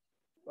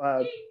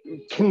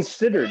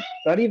considered,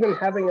 not even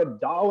having a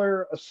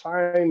dollar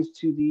assigned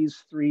to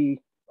these 3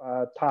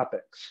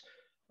 topics.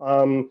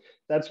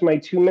 That's my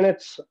 2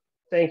 minutes.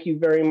 Thank you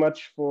very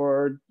much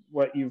for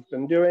what you've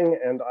been doing,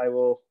 and I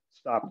will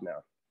stop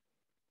now.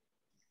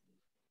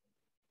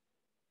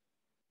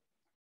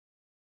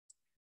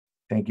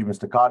 Thank you,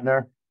 Mr.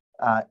 Codner.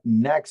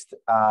 Next,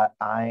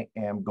 I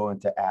am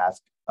going to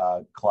ask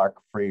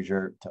Clark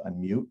Frazier to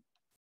unmute.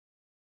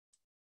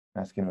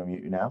 Ask him to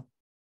unmute you now.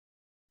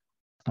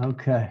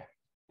 Okay,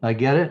 I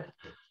get it.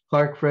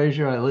 Clark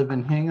Frazier, I live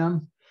in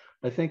Hingham.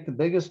 I think the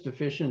biggest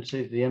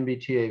deficiency the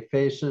MBTA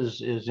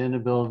faces is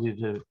inability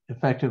to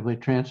effectively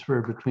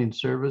transfer between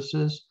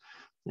services.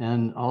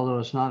 And although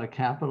it's not a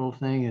capital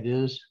thing, it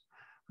is.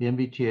 The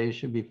MBTA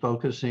should be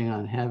focusing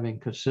on having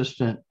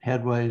consistent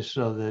headways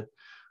so that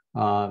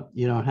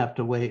you don't have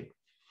to wait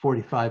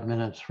 45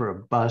 minutes for a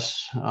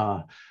bus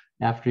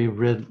after you've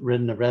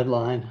ridden the red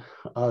line.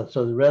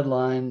 So the red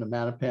line, the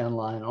Mattapan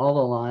line, all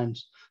the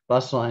lines,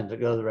 bus lines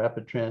that go to the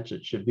rapid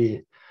transit should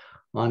be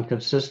on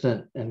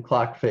consistent and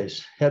clock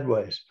face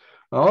headways.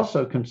 I'm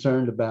also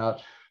concerned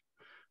about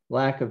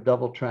lack of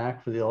double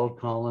track for the old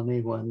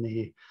colony. When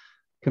the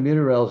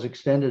commuter rail is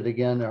extended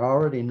again, there are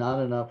already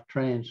not enough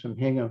trains from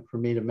Hingham for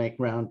me to make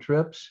round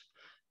trips.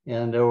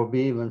 And there will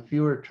be even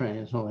fewer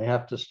trains when we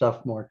have to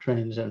stuff more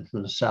trains in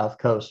from the South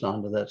Coast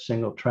onto that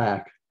single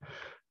track.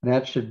 And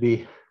that should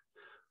be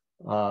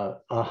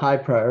a high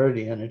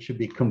priority, and it should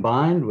be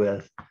combined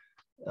with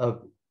a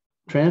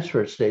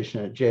transfer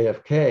station at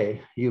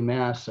JFK,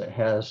 UMass, that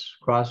has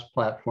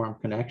cross-platform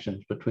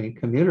connections between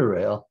commuter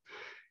rail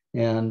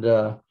and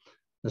the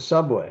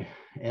subway.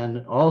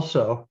 And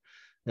also,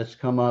 it's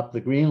come up,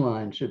 the Green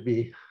Line should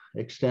be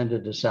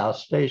extended to South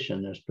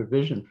Station. There's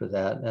provision for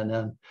that. And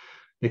then,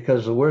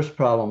 because the worst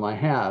problem I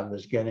have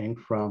is getting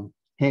from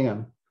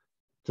Hingham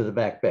to the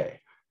Back Bay.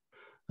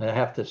 I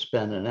have to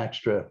spend an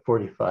extra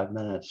 45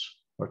 minutes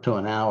or to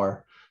an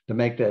hour to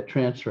make that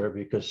transfer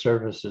because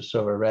service is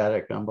so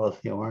erratic on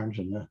both the Orange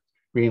and the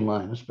Green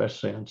Line,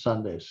 especially on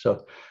Sundays.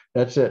 So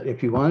that's it.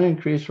 If you want to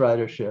increase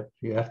ridership,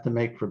 you have to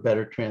make for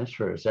better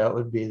transfers. That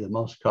would be the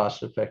most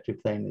cost-effective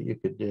thing that you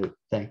could do.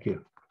 Thank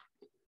you.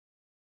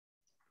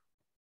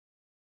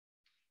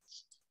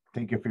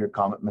 Thank you for your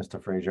comment,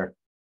 Mr. Frazier.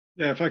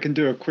 Yeah, if I can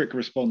do a quick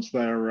response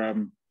there.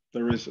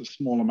 There is a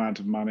small amount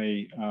of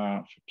money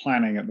for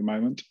planning at the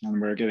moment,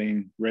 and we're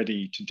getting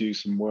ready to do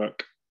some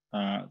work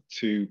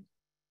to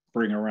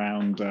bring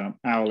around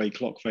hourly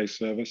clock face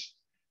service.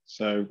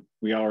 So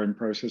we are in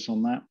process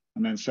on that.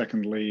 And then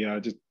secondly, I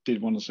just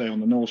did want to say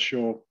on the North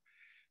Shore,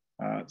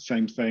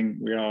 same thing,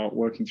 we are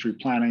working through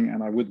planning,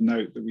 and I would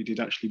note that we did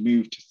actually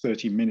move to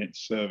 30-minute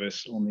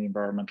service on the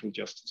environmental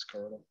justice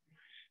corridor,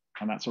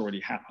 and that's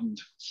already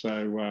happened.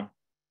 So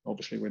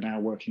obviously we're now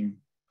working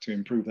to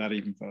improve that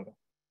even further.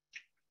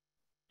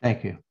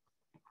 Thank you.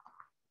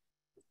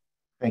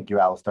 Thank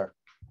you, Alistair.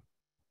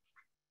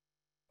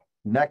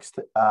 Next,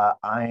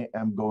 I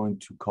am going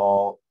to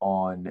call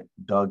on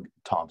Doug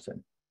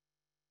Thompson.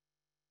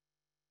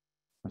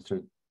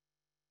 Mr.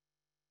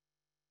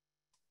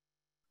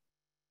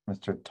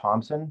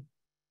 Thompson,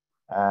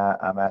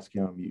 I'm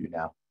asking you to mute you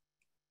now.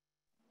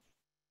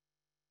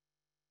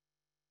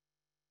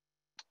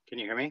 Can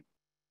you hear me?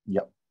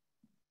 Yep.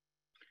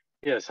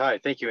 Yes, hi,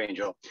 thank you,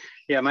 Angel.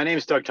 Yeah, my name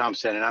is Doug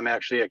Thompson, and I'm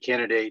actually a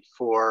candidate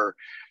for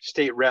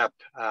state rep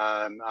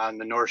on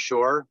the North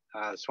Shore,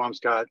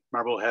 Swampscott,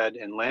 Marblehead,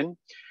 and Lynn.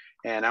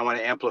 And I want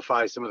to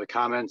amplify some of the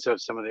comments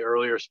of some of the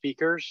earlier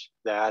speakers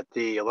that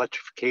the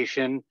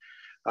electrification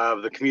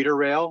of the commuter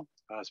rail,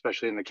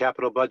 especially in the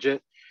capital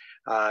budget,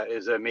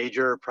 is a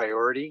major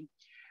priority.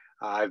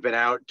 I've been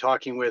out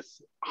talking with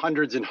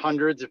hundreds and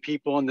hundreds of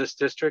people in this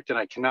district, and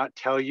I cannot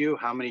tell you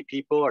how many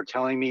people are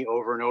telling me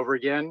over and over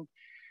again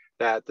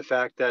that the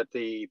fact that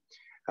the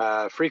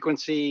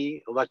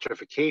frequency,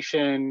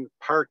 electrification,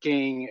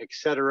 parking, et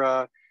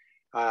cetera,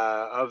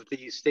 of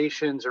these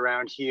stations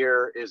around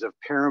here is of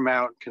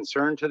paramount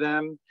concern to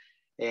them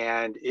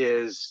and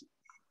is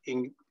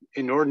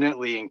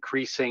inordinately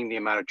increasing the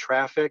amount of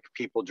traffic,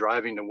 people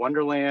driving to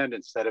Wonderland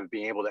instead of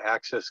being able to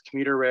access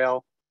commuter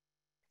rail.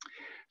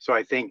 So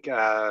I think,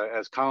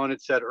 as Colin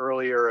had said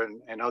earlier,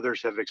 and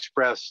others have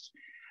expressed,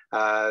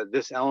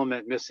 this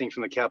element missing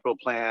from the capital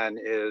plan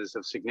is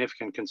of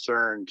significant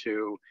concern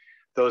to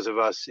those of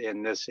us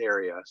in this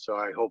area. So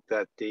I hope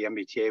that the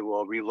MBTA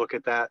will relook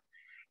at that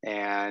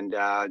and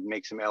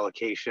make some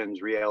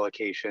allocations,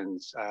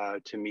 reallocations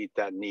to meet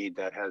that need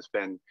that has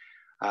been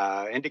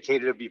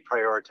indicated to be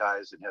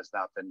prioritized and has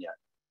not been yet.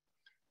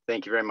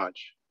 Thank you very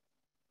much.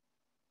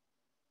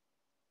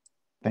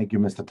 Thank you,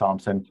 Mr.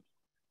 Thompson.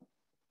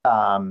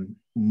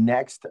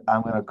 Next,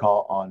 I'm going to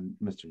call on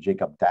Mr.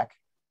 Jacob Deck.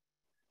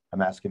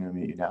 I'm asking him to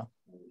mute you now.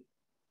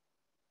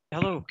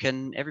 Hello,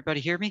 can everybody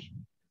hear me?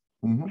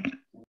 Mm-hmm.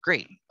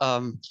 Great.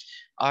 I'm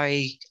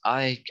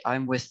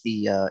with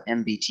the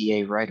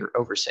MBTA Rider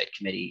Oversight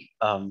Committee.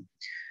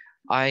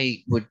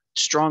 I would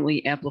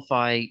strongly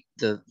amplify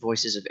the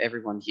voices of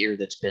everyone here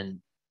that's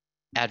been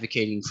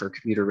advocating for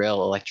commuter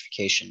rail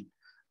electrification.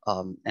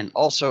 And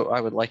also, I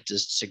would like to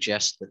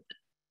suggest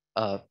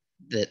that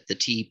that the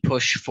T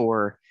push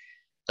for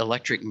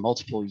electric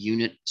multiple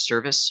unit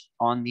service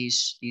on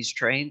these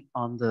train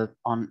on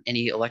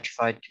any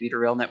electrified commuter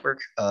rail network.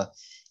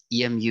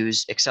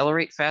 EMUs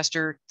accelerate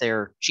faster,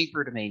 they're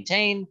cheaper to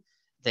maintain,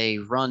 they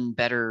run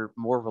better,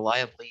 more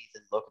reliably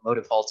than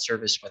locomotive halt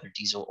service, whether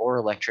diesel or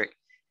electric.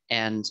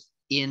 And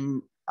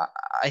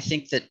I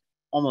think that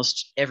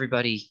almost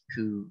everybody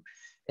who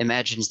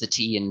imagines the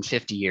T in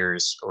 50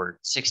 years or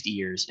 60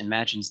 years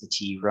imagines the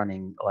T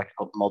running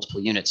electrical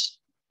multiple units.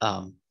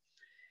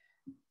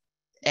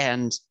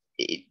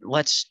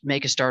 Let's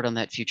make a start on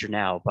that future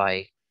now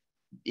by,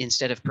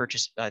 instead of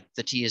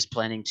the T is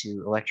planning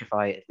to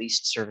electrify at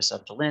least service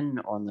up to Lynn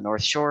on the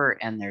North Shore,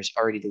 and there's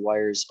already the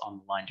wires on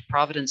the line to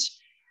Providence.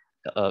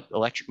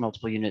 Electric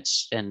multiple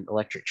units and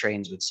electric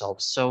trains would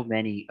solve so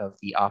many of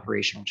the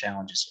operational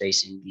challenges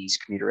facing these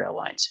commuter rail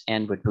lines,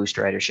 and would boost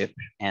ridership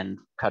and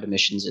cut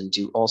emissions and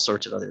do all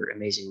sorts of other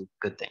amazing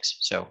good things.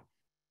 So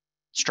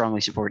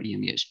strongly support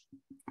EMUs.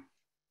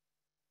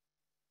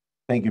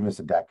 Thank you,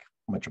 Mr. Deck.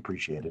 Much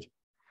appreciated.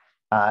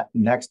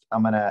 Next,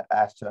 I'm going to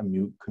ask to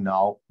unmute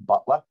Kunal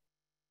Butler.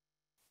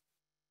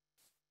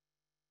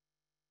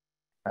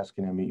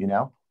 Asking to unmute you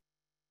now.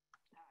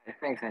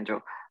 Thanks,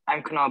 Angel.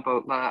 I'm Kunal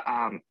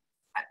Butler.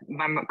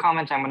 My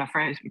comment, I'm going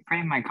to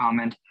frame my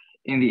comment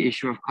in the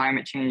issue of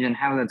climate change and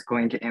how that's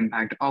going to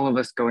impact all of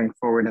us going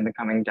forward in the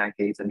coming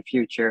decades and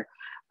future.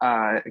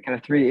 Kind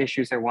of three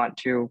issues I want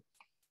to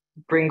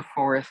bring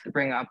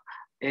up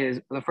is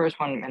the first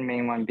one and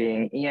main one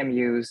being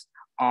EMUs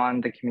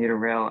on the commuter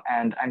rail.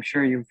 And I'm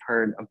sure you've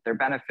heard of their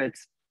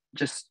benefits,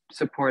 just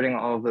supporting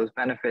all of those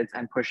benefits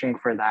and pushing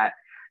for that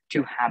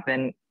to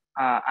happen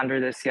under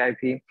the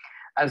CIP,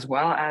 as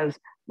well as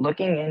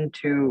looking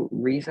into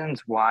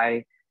reasons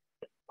why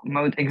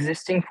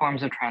existing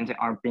forms of transit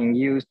aren't being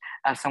used.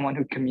 As someone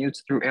who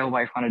commutes through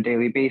Alewife on a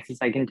daily basis,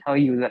 I can tell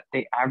you that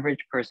the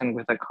average person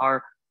with a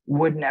car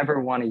would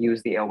never want to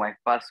use the Alewife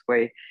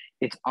busway.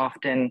 It's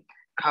often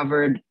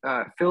covered,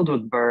 filled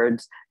with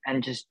birds,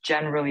 and just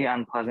generally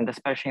unpleasant,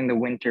 especially in the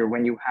winter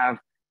when you have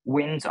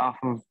winds off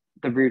of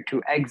the route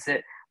to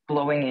exit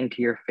blowing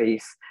into your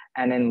face.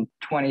 And in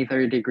 20,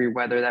 30 degree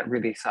weather, that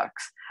really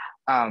sucks.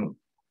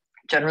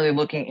 Generally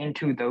looking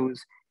into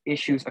those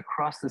issues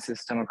across the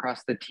system,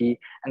 across the T,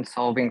 and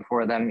solving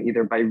for them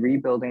either by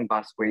rebuilding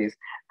busways,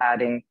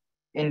 adding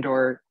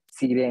indoor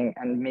seating,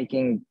 and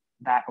making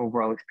that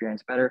overall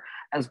experience better,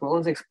 as well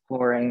as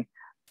exploring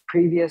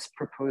previous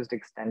proposed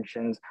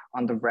extensions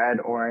on the red,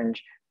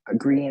 orange,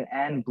 green,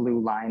 and blue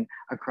line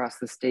across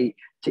the state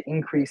to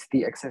increase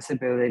the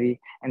accessibility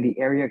and the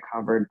area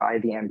covered by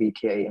the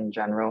MBTA in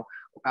general.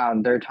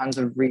 There are tons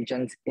of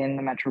regions in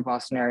the Metro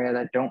Boston area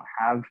that don't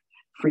have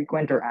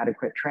frequent or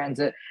adequate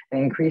transit,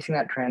 and increasing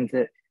that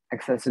transit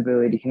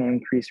accessibility can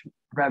increase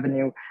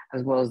revenue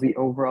as well as the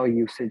overall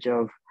usage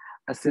of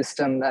a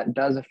system that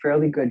does a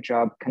fairly good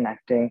job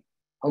connecting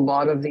a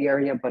lot of the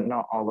area, but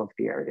not all of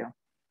the area.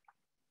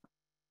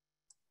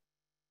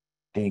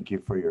 Thank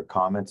you for your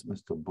comments,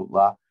 Mr.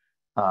 Butla.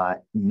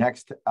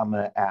 Next, I'm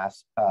going to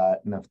ask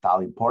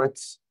Naftali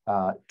Poritz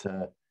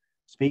to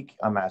speak.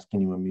 I'm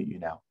asking you to unmute you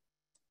now.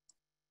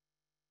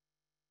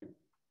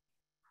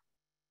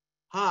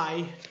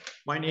 Hi,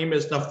 my name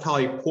is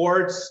Naftali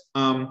Poritz.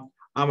 I'm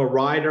a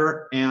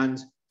rider, and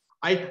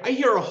I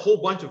hear a whole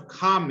bunch of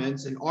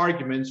comments and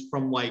arguments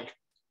from like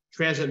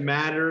Transit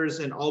Matters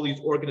and all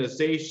these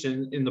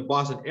organizations in the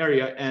Boston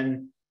area,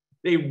 and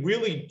they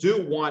really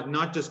do want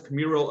not just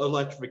commuter rail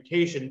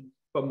electrification,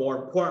 but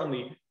more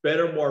importantly,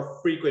 better, more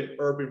frequent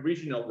urban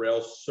regional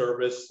rail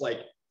service, like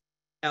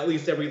at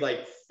least every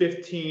like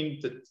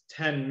 15 to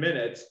 10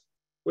 minutes,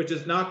 which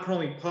is not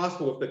currently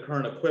possible with the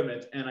current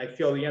equipment. And I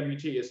feel the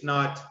MBTA is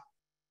not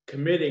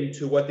committing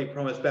to what they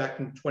promised back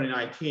in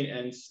 2019.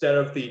 And instead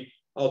of the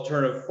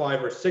alternative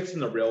 5 or 6 in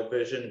the rail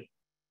vision,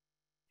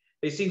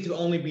 they seem to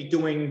only be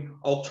doing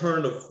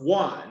alternative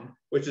 1,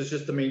 which is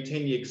just to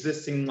maintain the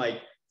existing like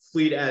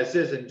fleet as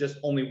is and just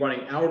only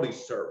running hourly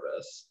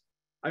service.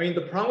 I mean,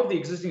 the problem with the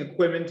existing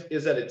equipment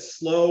is that it's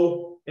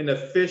slow,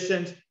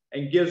 inefficient,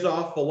 and gives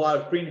off a lot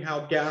of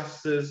greenhouse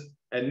gases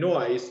and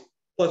noise.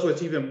 plus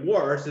what's even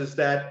worse is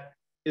that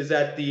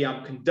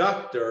the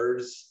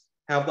conductors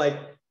have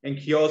and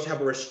kiosks have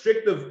a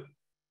restrictive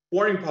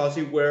boarding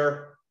policy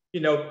where,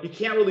 you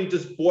can't really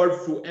just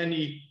board through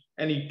any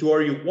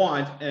door you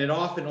want. And it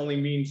often only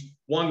means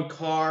one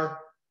car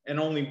and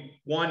only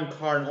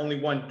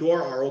one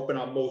door are open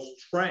on most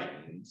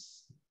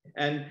trains.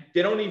 And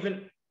they don't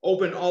even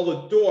open all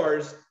the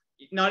doors,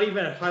 not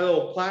even at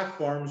high-level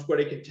platforms where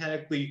they can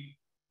technically,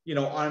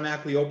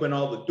 automatically open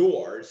all the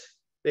doors.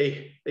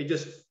 They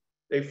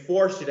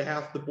force you to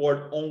have to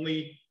board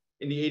only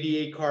in the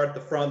ADA car at the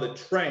front of the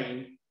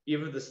train,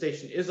 even if the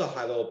station is a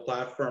high-level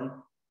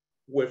platform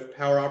with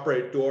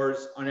power-operated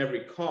doors on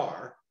every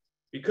car.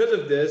 Because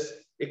of this,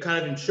 it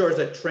kind of ensures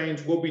that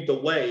trains will be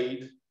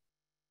delayed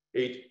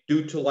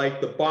due to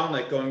the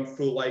bottleneck going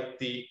through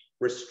the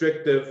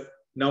restrictive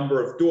number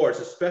of doors,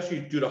 especially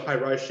due to high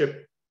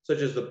ridership, such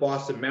as the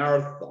Boston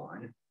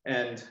Marathon.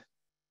 And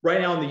right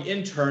now in the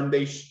intern,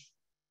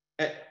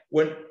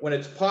 when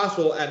it's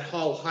possible at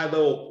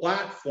high-level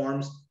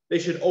platforms, they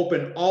should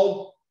open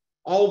all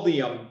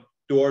the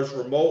doors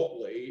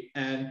remotely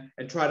and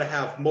try to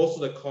have most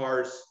of the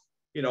cars,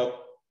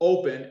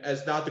 open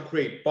as not to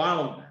create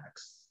bottlenecks.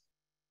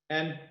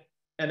 And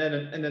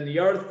then the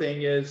other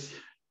thing is,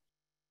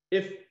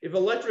 if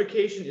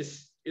electrification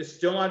is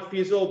still not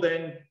feasible,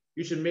 then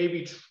you should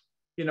maybe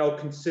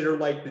consider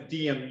the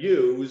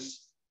DMUs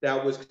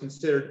that was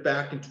considered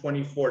back in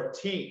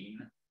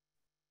 2014,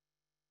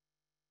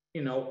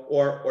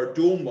 or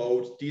dual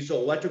mode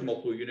diesel electric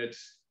multiple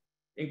units,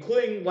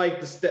 including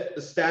the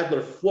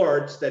Stadler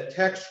flirts that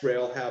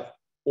TexRail have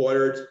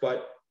ordered,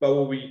 but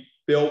will be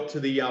built to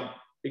the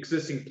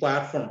existing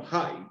platform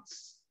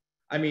heights.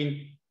 I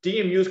mean,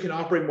 DMUs can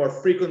operate more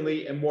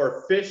frequently and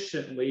more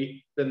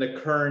efficiently than the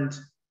current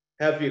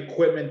heavy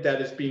equipment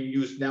that is being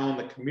used now on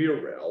the commuter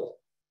rail.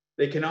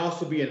 They can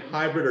also be in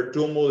hybrid or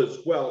dual mode as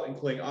well,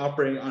 including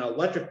operating on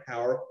electric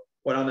power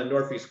when on the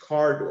Northeast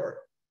Corridor.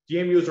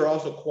 DMUs are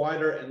also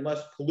quieter and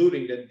less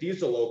polluting than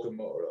diesel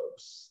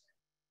locomotives.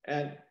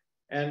 And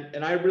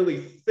I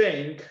really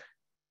think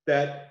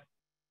that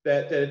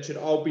it should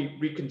all be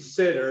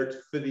reconsidered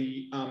for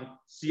the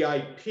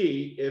CIP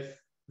if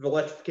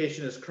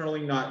electrification is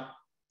currently not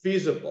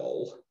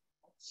feasible.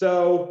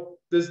 So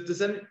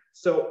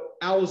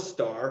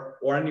Alistar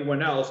or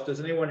anyone else, does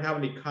anyone have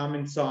any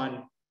comments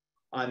on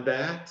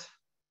that?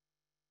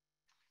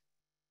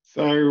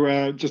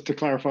 So just to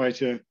clarify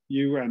to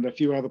you and a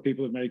few other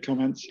people who made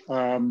comments,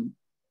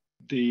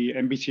 the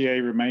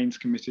MBTA remains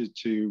committed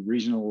to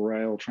regional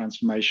rail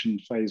transformation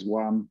phase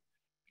 1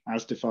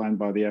 as defined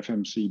by the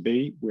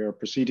FMCB. We're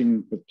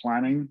proceeding with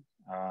planning.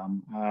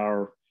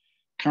 Our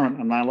current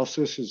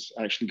analysis has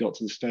actually got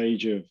to the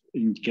stage of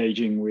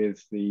engaging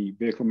with the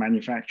vehicle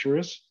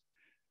manufacturers.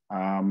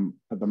 At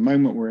the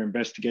moment, we're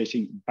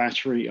investigating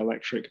battery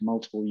electric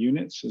multiple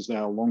units as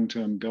our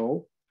long-term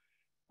goal.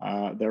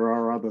 There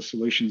are other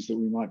solutions that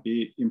we might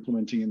be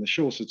implementing in the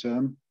shorter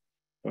term,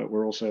 but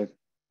we're also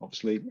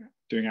obviously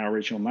doing our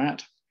research on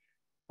that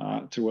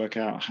to work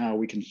out how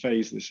we can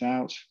phase this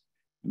out.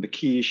 And the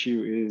key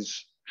issue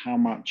is how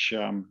much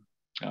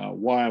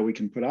wire we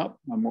can put up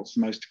and what's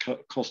the most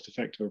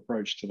cost-effective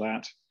approach to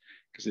that,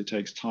 because it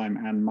takes time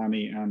and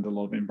money and a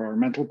lot of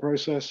environmental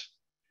process.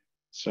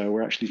 So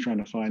we're actually trying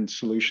to find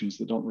solutions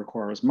that don't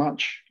require as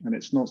much. And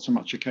it's not so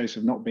much a case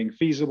of not being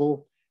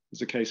feasible,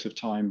 it's a case of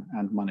time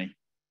and money.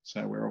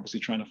 So we're obviously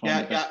trying to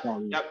find the best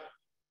value.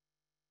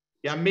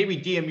 Yeah, maybe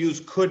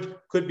DMUs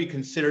could be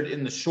considered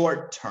in the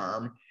short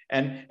term,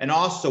 and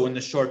also in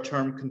the short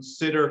term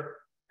consider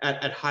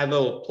at high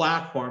level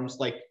platforms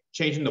like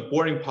changing the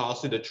boarding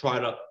policy to try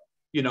to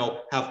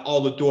have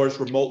all the doors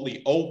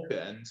remotely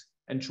opened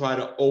and try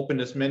to open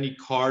as many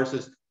cars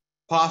as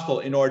possible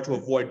in order to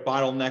avoid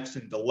bottlenecks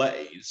and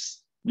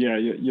delays. Yeah,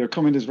 your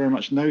comment is very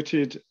much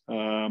noted,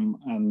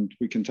 and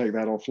we can take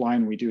that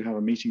offline. We do have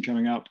a meeting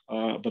coming up,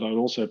 but I'd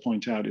also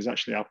point out is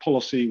actually our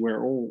policy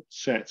where all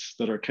sets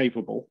that are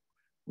capable,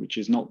 which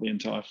is not the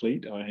entire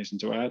fleet, I hasten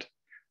to add,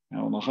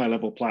 on a high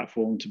level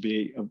platform to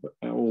be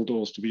all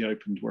doors to be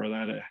opened where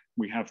that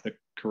we have the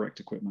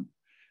correct equipment.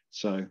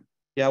 So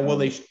yeah, well,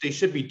 they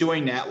should be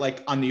doing that,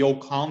 like on the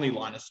old Colony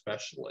line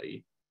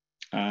especially.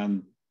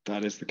 And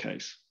that is the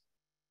case.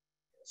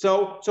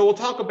 So we'll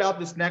talk about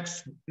this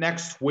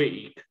next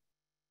week.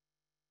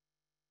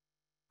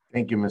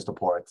 Thank you, Mr.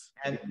 Ports.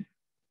 And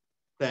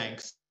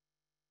thanks.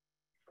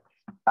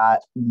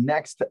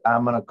 Next,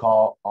 I'm going to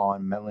call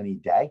on Melanie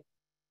Day.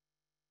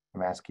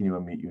 I'm asking you to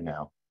unmute you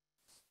now.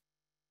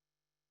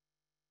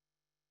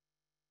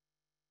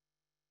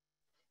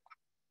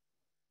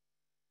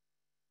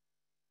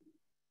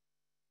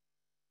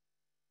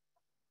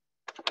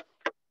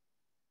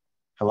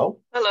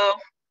 Hello? Hello.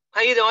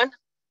 How you doing?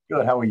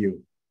 Good. How are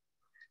you?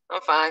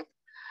 I'm fine.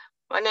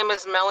 My name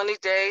is Melanie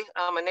Day.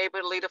 I'm a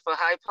neighborhood leader for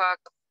Hyde Park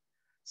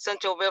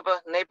Central River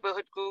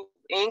Neighborhood Group,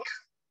 Inc.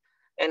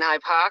 in Hyde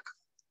Park.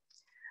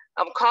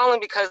 I'm calling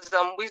because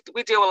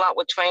we deal a lot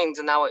with trains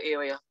in our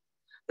area.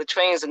 The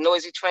trains, the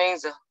noisy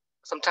trains,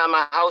 sometimes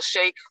my house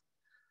shake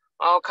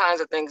all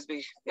kinds of things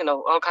be,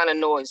 all kind of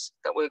noise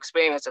that we're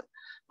experiencing.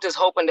 Just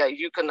hoping that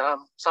you can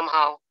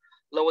somehow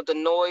lower the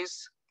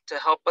noise to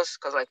help us,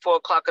 because like 4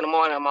 o'clock in the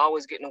morning, I'm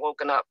always getting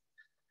woken up.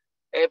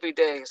 Every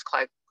day it's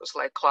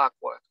like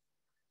clockwork.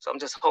 So I'm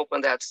just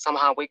hoping that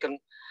somehow we can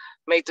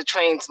make the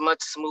trains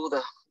much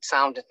smoother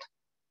sounding.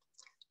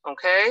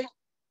 Okay?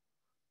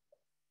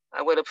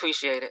 I would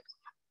appreciate it.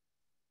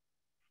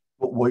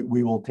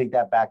 We will take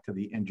that back to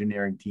the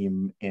engineering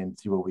team and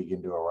see what we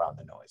can do around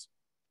the noise.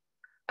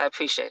 I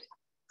appreciate it.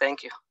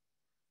 Thank you.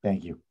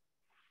 Thank you.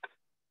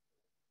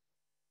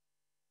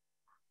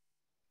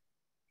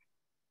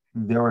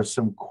 There are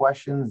some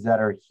questions that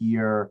are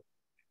here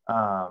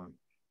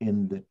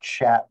in the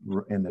chat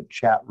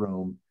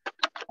room.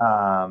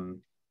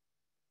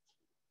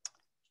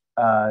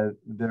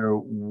 There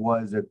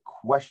was a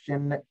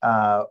question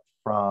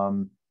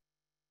from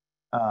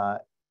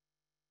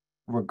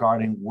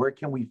regarding where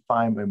can we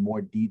find a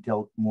more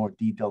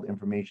detailed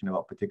information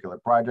about particular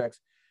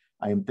projects.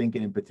 I am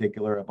thinking in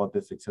particular about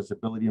this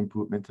accessibility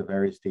improvement to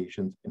various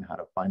stations and how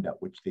to find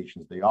out which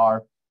stations they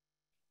are.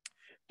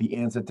 The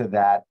answer to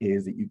that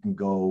is that you can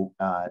go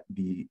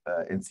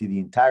and see the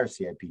entire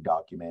CIP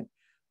document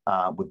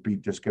with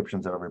brief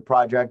descriptions of every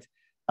project.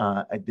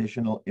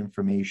 Additional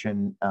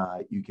information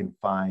you can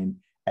find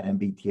at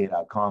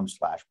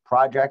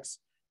mbta.com/projects.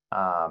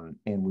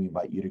 And we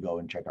invite you to go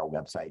and check our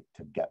website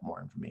to get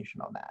more information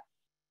on that.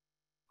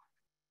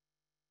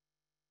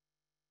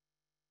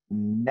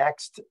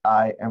 Next,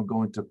 I am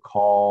going to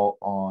call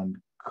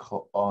on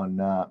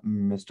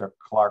Mr.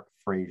 Clark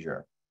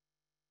Frazier.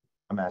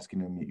 I'm asking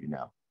him to mute you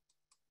now.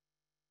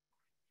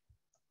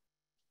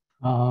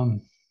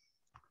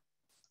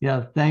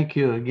 Yeah, thank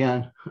you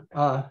again.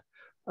 I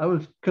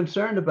was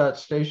concerned about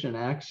station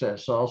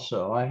access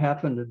also. I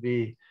happen to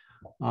be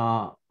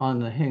on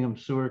the Hingham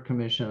Sewer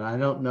Commission. I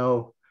don't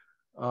know,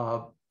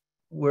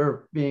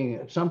 we're being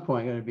at some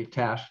point going to be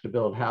tasked to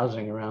build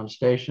housing around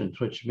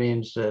stations, which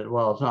means that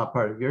while it's not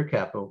part of your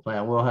capital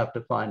plan, we'll have to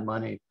find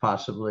money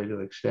possibly to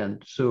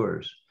extend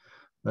sewers.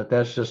 But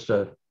that's just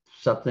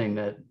something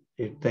that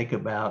you think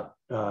about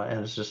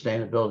and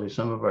sustainability.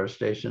 Some of our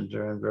stations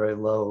are in very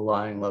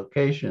low-lying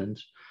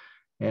locations.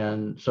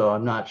 And so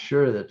I'm not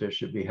sure that there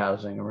should be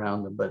housing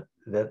around them, but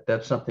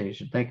that's something you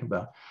should think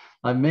about.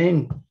 My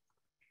main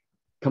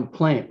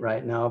complaint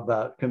right now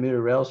about commuter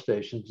rail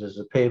stations is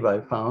the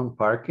pay-by-phone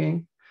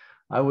parking.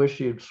 I wish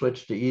you'd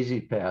switch to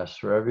Easy Pass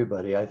for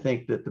everybody. I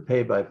think that the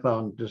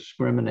pay-by-phone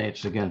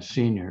discriminates against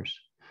seniors.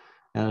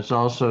 And it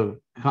also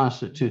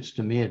constitutes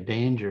to me a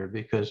danger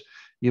because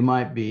you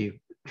might be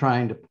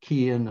trying to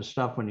key in the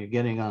stuff when you're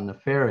getting on the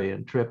ferry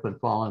and trip and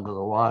fall into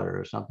the water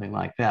or something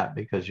like that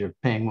because you're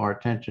paying more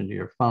attention to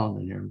your phone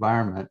than your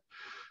environment.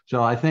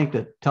 So I think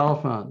that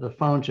the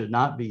phone should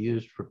not be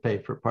used for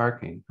pay for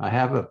parking. I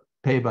have a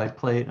pay by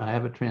plate, I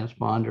have a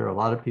transponder, a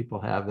lot of people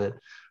have it.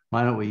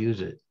 Why don't we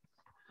use it?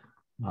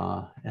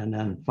 And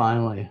then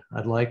finally,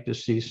 I'd like to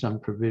see some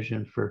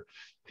provision for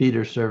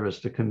feeder service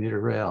to commuter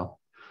rail.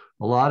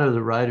 A lot of the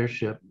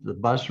ridership, the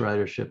bus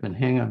ridership in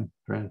Hingham,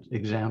 for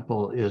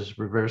example, is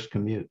reverse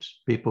commutes,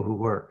 people who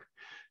work.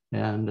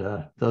 And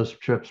those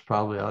trips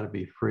probably ought to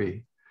be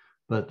free.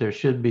 But there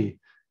should be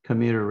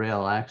commuter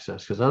rail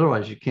access because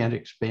otherwise you can't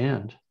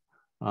expand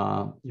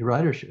your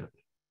ridership.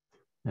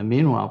 And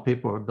meanwhile,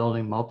 people are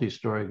building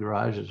multi-story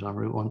garages on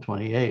Route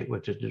 128,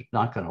 which is just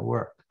not going to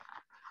work.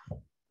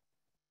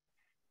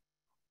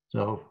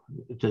 So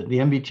the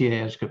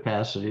MBTA has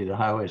capacity, the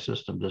highway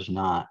system does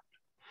not.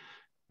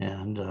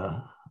 And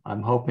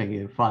I'm hoping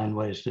you find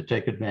ways to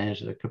take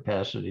advantage of the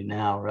capacity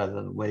now rather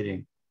than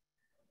waiting.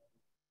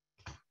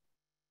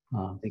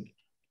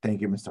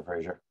 Thank you, Mr.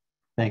 Frazier.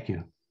 Thank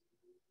you.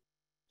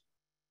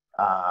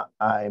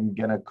 I'm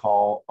going to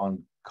call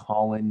on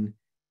Colin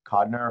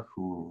Codner,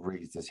 who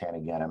raised his hand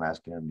again. I'm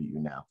asking him to mute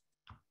you now.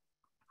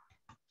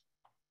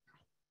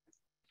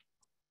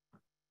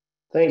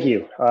 Thank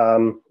you.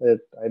 I'm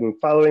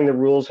following the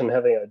rules and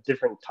having a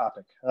different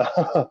topic.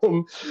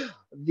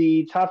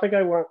 The topic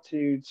I want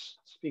to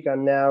speak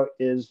on now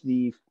is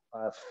the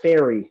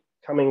ferry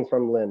coming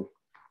from Lynn.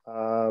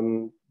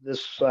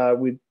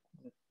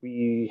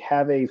 We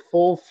have a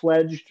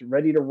full-fledged,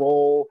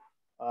 ready-to-roll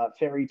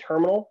ferry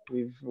terminal.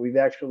 We've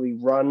actually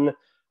run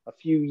a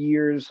few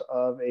years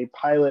of a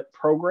pilot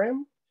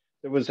program.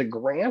 There was a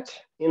grant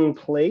in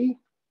play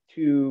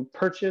to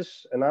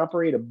purchase and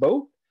operate a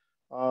boat.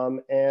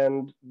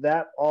 And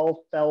that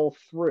all fell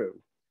through.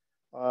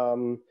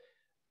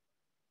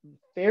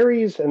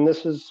 Ferries, and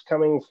this is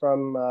coming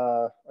from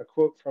a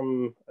quote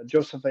from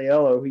Joseph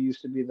Aiello, who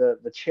used to be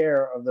the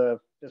chair of the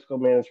Fiscal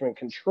Management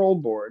Control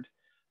Board.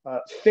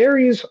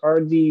 Ferries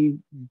are the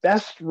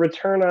best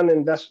return on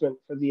investment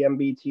for the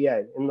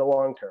MBTA in the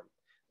long term.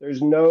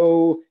 There's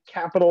no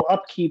capital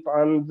upkeep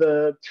on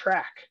the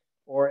track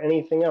or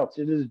anything else.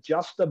 It is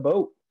just a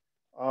boat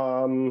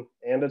and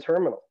a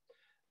terminal.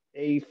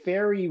 A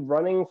ferry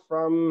running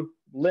from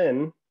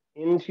Lynn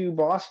into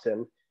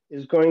Boston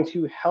is going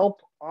to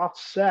help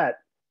offset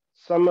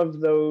some of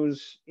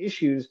those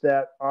issues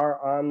that are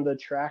on the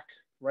track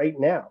right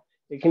now.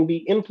 It can be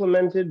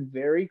implemented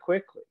very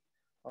quickly.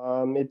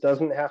 It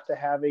doesn't have to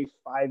have a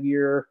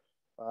 5-year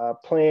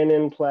plan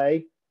in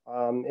play.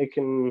 It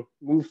can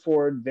move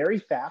forward very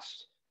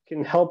fast,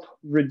 can help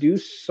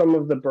reduce some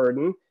of the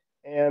burden.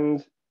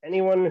 And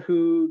anyone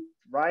who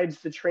rides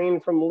the train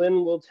from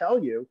Lynn will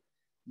tell you,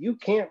 you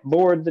can't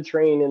board the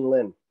train in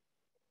Lynn.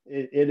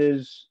 It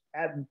is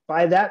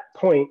by that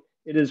point,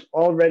 it is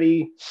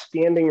already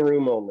standing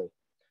room only.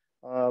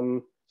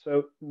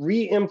 So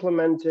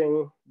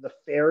re-implementing the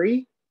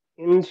ferry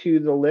into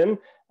the Lynn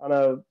on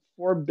a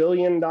 $4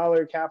 billion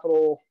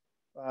capital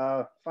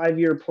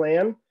 5-year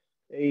plan,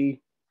 a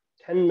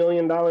 $10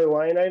 million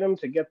line item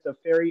to get the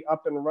ferry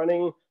up and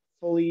running,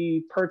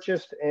 fully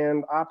purchased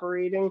and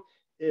operating,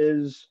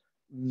 is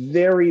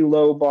very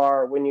low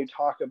bar when you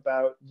talk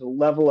about the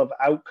level of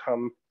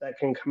outcome that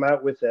can come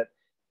out with it.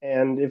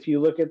 And if you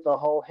look at the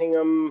Hull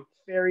Hingham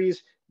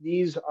ferries,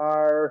 these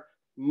are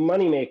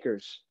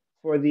moneymakers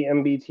for the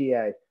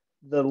MBTA.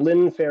 The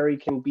Lynn ferry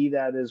can be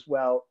that as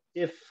well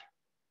if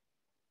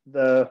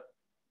the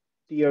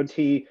DOT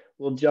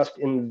will just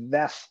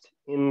invest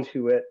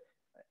into it,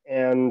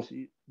 and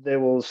they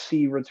will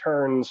see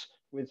returns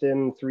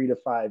within 3 to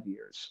 5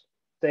 years.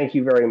 Thank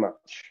you very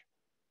much.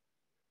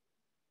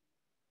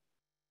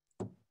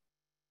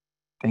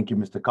 Thank you,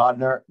 Mr.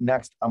 Codner.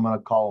 Next, I'm going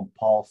to call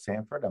Paul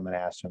Sanford. I'm going to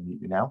ask him to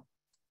mute you now.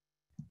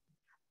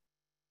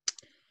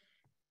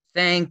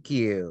 Thank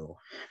you.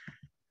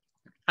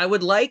 I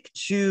would like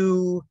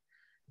to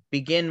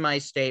begin my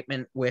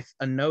statement with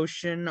a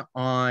notion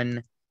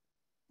on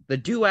the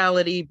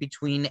duality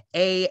between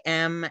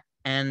AM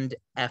and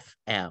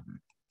FM.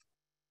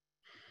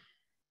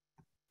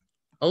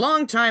 A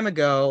long time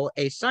ago,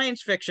 a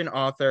science fiction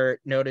author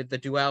noted the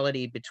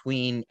duality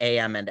between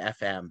AM and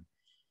FM,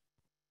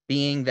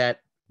 being that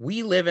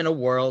we live in a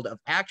world of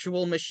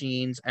actual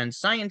machines and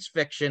science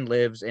fiction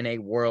lives in a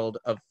world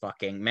of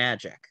fucking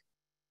magic.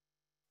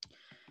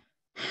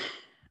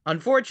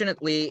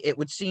 Unfortunately, it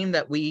would seem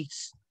that we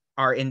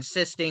are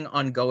insisting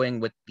on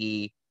going with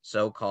the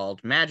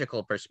so-called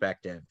magical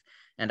perspective,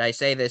 and I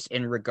say this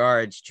in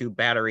regards to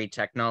battery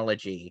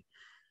technology.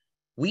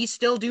 We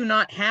still do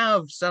not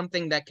have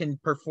something that can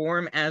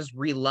perform as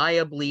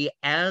reliably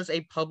as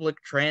a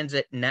public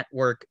transit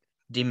network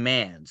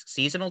demands.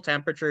 Seasonal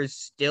temperatures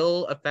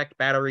still affect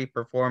battery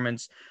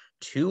performance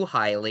too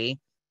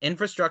highly.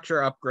 Infrastructure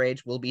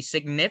upgrades will be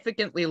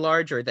significantly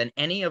larger than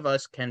any of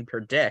us can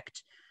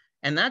predict.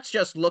 And that's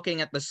just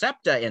looking at the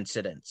SEPTA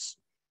incidents.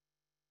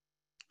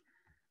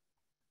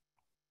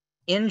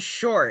 In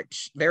short,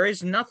 there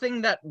is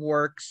nothing that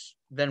works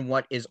than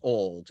what is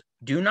old.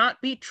 Do not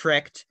be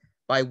tricked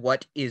by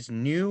what is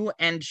new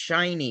and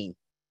shiny.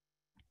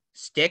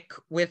 Stick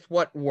with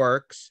what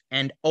works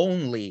and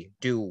only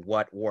do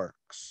what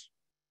works.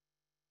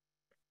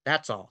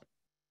 That's all.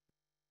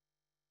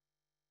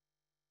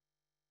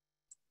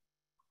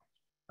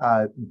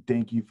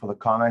 Thank you for the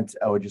comments.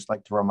 I would just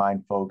like to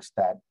remind folks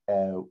that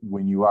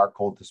when you are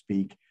called to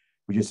speak,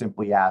 we just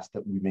simply ask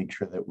that we make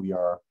sure that we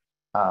are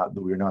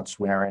not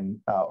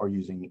swearing or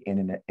using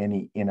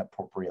any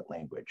inappropriate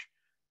language.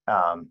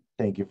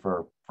 Thank you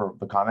for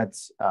the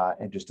comments,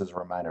 and just as a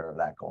reminder of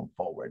that going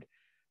forward.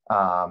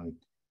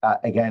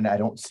 Again, I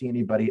don't see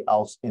anybody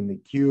else in the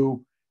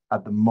queue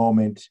at the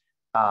moment.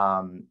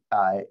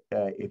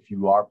 If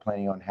you are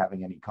planning on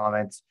having any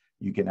comments,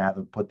 you can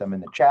either put them in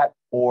the chat,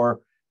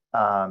 or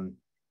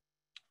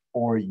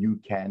you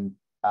can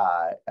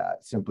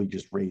simply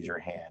just raise your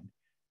hand.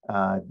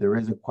 There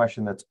is a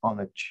question that's on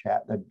the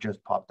chat that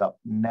just popped up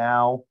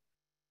now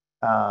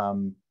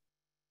from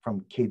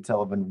Kate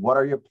Sullivan. What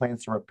are your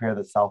plans to repair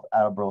the South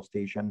Attleboro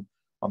station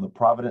on the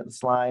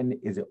Providence line?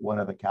 Is it one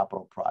of the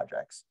capital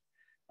projects?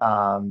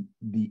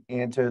 The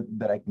answer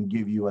that I can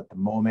give you at the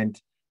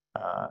moment,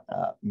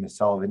 Ms.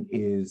 Sullivan,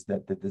 is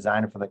that the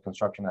design for the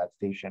construction of that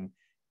station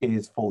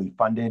is fully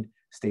funded.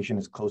 Station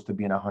is close to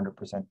being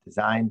 100%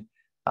 designed,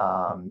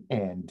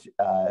 and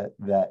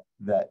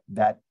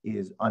that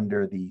is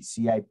under the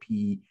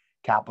CIP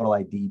capital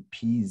ID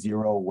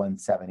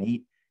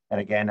P0178. And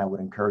again, I would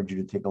encourage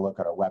you to take a look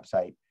at our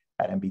website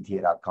at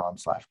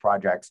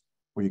mbta.com/projects,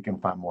 where you can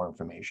find more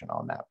information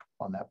on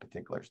that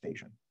particular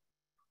station.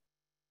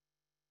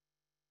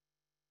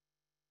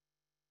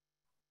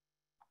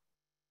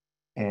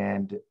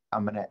 And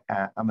I'm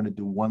gonna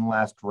do one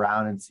last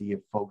round and see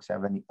if folks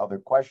have any other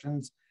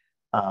questions.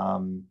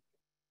 And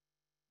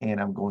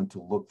I'm going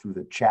to look through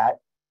the chat,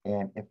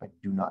 and if I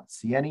do not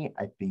see any,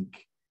 I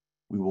think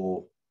we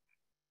will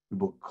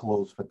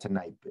close for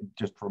tonight. But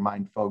just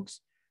remind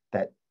folks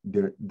that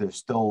there's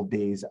still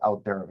days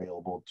out there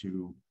available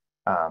to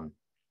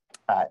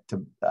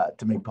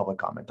make public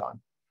comment on.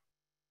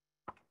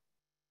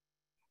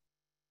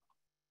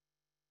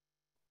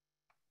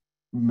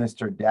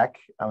 Mr. Deck,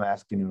 I'm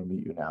asking you to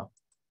mute you now.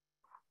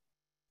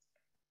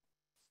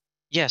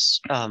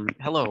 Yes.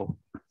 Hello.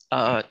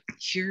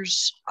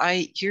 Here's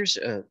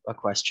a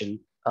question.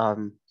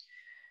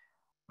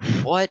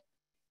 What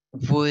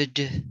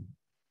would,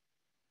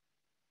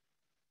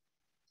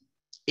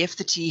 if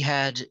the T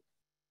had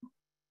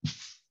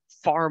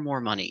far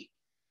more money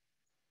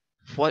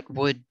what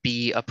would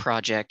be a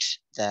project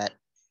that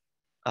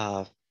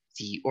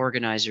the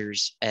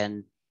organizers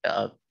and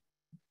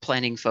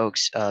planning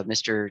folks,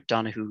 Mr.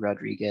 Donahue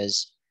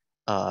Rodriguez,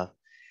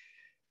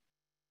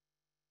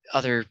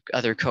 other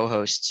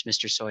co-hosts,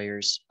 Mr.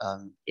 Sawyers,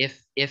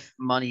 if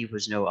money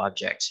was no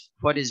object,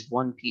 what is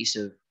one piece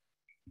of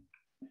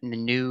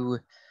new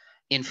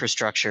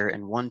infrastructure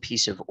and one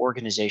piece of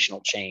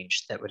organizational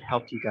change that would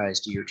help you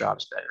guys do your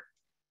jobs better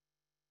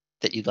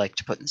that you'd like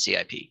to put in the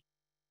CIP?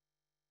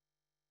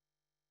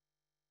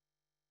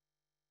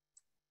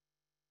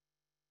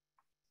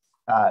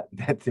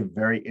 That's a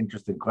very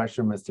interesting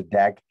question, Mr.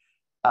 Deck.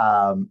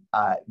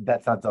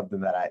 That's not something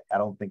that I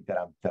don't think that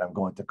I'm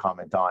going to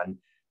comment on.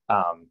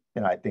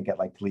 You know, I think I'd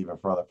like to leave it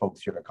for other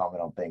folks here to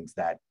comment on things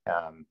that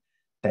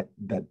they'd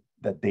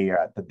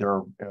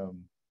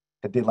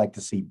like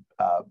to see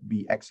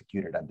be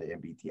executed at the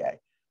MBTA.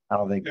 I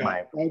don't think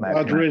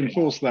I'd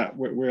reinforce that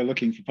we're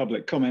looking for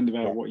public comment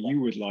about what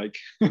you would like.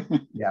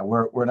 Yeah,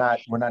 we're not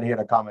here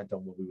to comment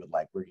on what we would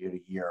like. We're here to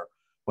hear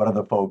what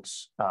other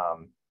folks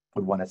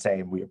would want to say,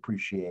 and we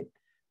appreciate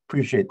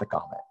the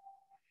comment.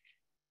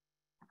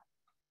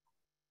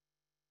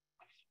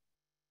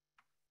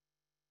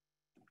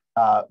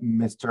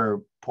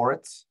 Mr.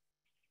 Poritz.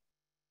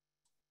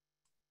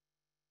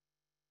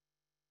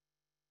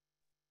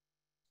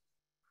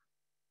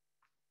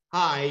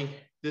 Hi,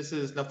 this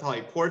is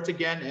Naftali Poritz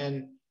again,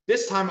 and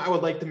this time I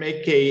would like to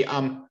make a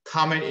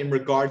comment in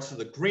regards to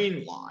the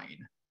Green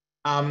Line.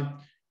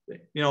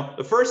 You know,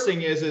 the first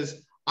thing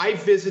is I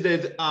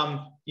visited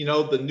you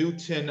know, the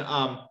Newton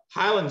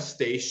Highland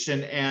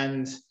Station,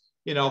 and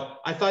you know,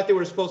 I thought they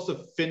were supposed to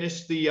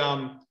finish the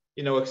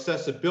you know,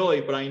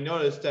 accessibility, but I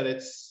noticed that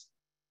it's,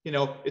 you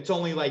know, it's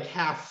only like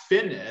half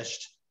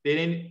finished. They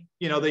didn't,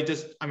 you know, they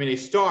just, I mean, they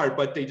started,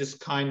 but they just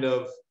kind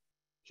of,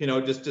 you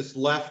know, just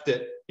left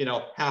it, you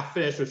know, half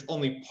finished. There's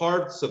only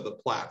parts of the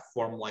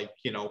platform, like,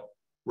 you know,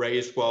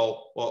 raised,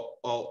 well,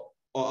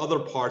 other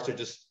parts are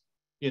just,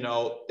 you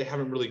know, they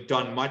haven't really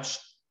done much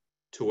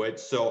to it.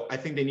 So I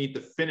think they need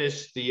to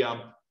finish the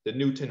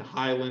Newton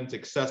Highlands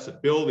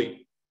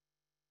accessibility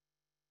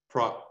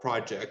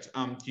project.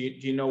 Do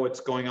you know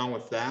what's going on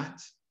with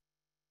that?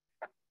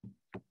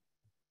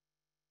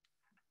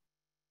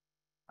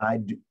 I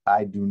do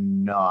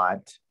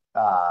not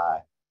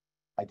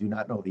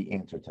know the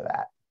answer to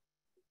that.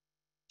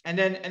 And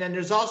then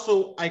there's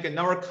also like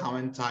another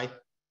comment I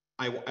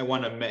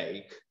want to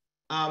make.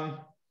 I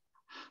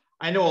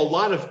know a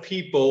lot of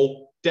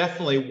people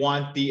definitely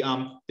want the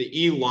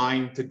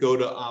E-line to go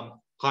to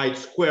Hyde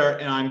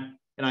Square, and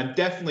I'm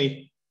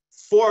definitely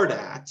for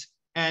that.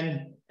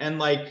 And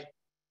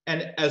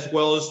as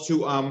well as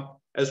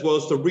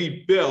to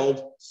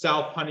rebuild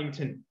South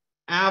Huntington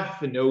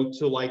Avenue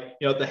to, like,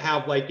 you know, to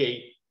have like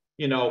a,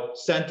 you know,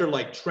 center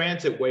like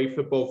transit way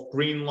for both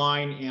Green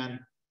Line and,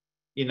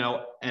 you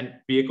know, and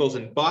vehicles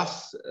and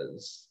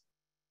buses.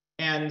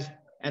 And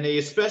they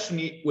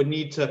especially would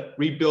need to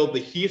rebuild the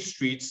Heath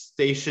Street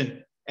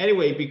station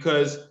anyway,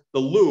 because the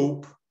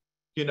loop,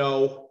 you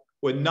know,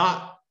 would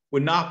not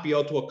be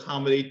able to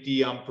accommodate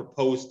the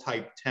proposed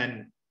Type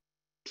 10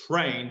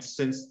 trains,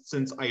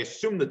 since I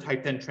assume the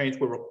Type 10 trains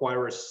would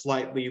require a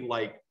slightly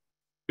like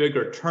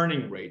bigger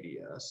turning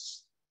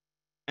radius.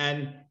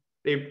 And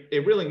they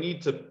really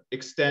need to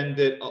extend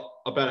it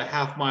about a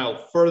half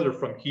mile further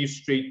from Heath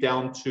Street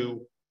down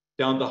to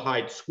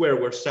Hyde Square,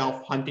 where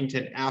South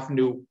Huntington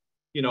Avenue,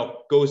 you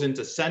know, goes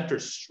into Center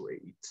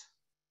Street.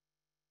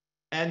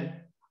 And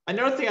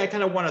another thing I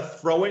kind of want to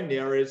throw in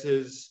there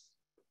is,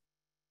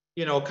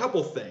 you know, a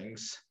couple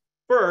things.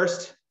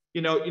 First,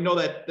 you know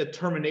that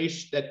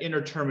that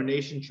inner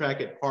termination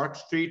track at Park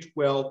Street.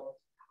 Well,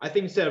 I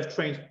think instead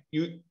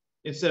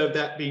of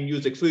that being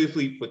used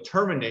exclusively for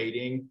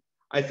terminating,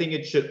 I think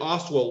it should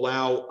also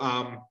allow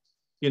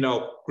you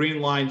know,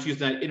 Green Lines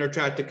using that inner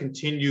track to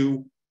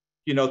continue,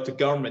 you know, to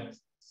Government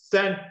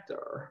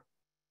Center.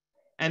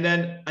 And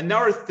then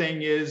another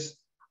thing is,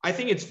 I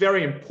think it's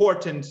very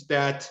important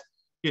that,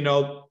 you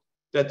know,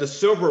 that the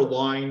Silver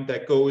Line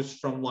that goes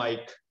from,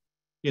 like,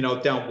 you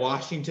know, down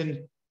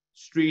Washington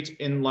Street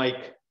in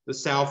like the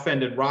South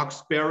End in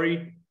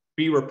Roxbury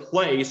be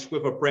replaced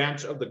with a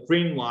branch of the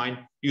Green Line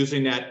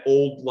using that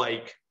old,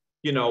 like,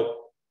 you know,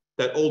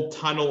 that old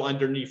tunnel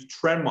underneath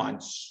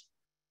Tremont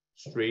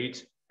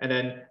Street, and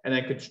then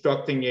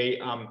constructing a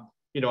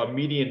you know, a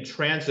median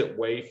transit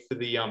way for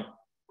the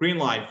Green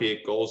Line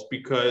vehicles,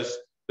 because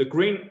the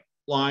Green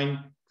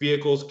Line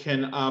vehicles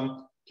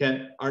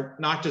are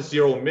not just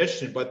zero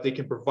emission, but they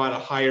can provide a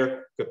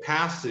higher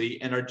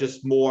capacity and are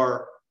just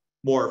more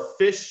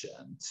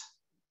efficient.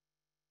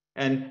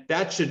 And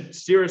that should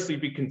seriously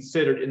be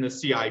considered in the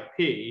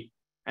CIP.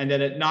 And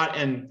then it not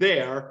end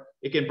there,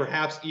 it can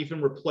perhaps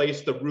even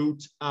replace the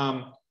Route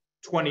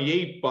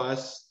 28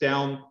 bus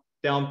down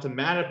to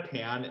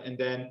Mattapan, and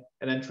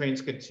then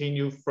trains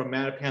continue from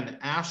Mattapan to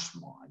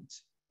Ashmont.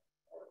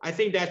 I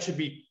think that should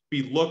be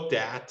looked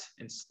at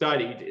and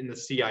studied in the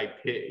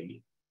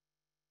CIP.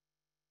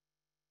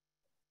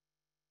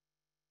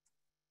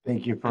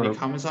 Thank you for any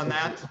comments on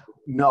that.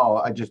 No,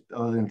 I just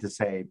other than to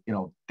say,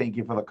 thank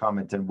you for the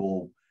comments, and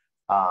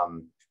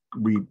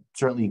we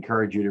certainly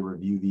encourage you to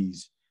review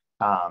these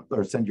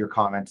or send your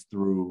comments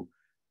through.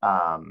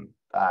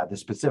 The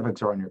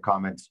specifics are on your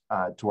comments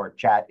to our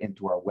chat and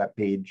to our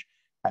webpage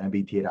at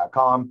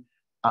mbta.com.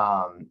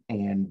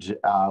 And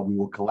we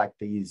will collect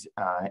these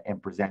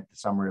and present the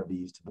summary of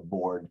these to the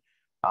board,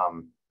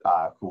 who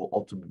will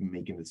ultimately be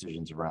making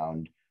decisions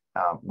around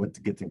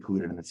what gets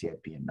included in the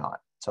CIP and not.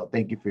 So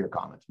thank you for your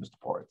comments, Mr.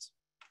 Poritz.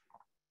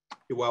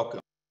 You're welcome.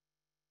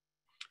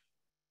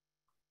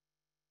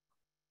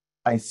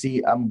 I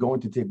see I'm going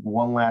to take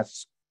one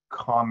last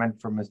comment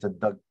from Mr.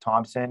 Doug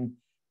Thompson.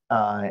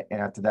 And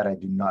after that, I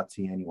do not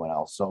see anyone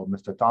else. So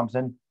Mr.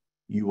 Thompson,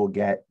 you will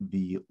get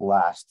the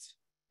last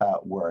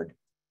word.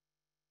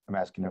 I'm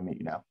asking to meet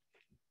you now.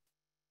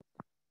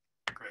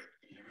 Great.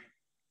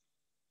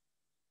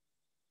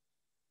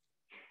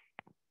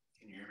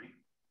 Can you hear me?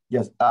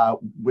 Yes,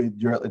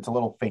 it's a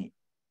little faint.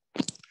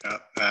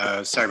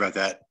 Sorry about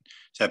that.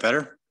 Is that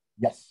better?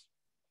 Yes.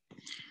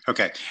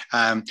 Okay.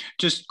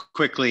 Just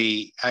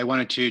quickly, I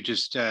wanted to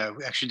just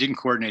actually didn't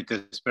coordinate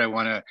this, but I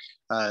want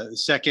to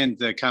second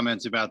the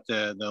comments about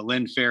the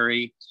Lynn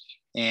Ferry,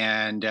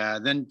 and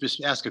then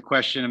just ask a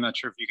question. I'm not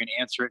sure if you can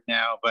answer it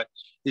now, but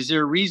is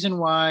there a reason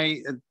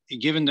why,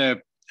 given the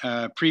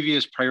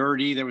previous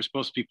priority that was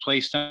supposed to be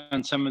placed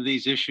on some of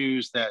these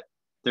issues, that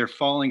they're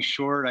falling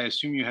short? I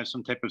assume you have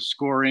some type of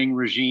scoring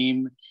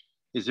regime.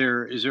 Is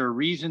there a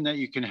reason that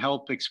you can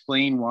help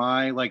explain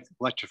why, like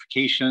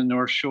electrification,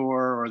 North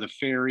Shore, or the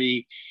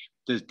ferry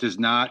does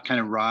not kind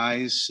of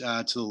rise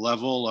to the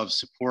level of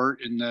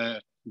support in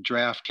the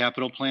draft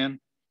capital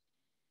plan?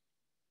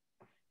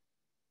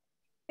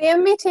 The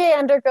MBTA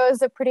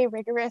undergoes a pretty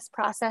rigorous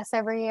process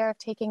every year of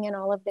taking in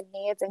all of the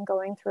needs and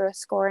going through a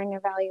scoring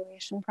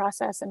evaluation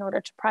process in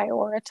order to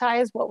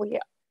prioritize what we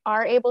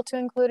are able to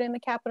include in the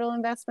capital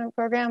investment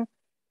program.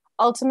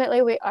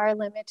 Ultimately, we are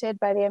limited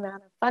by the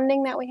amount of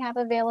funding that we have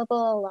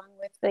available, along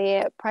with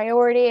the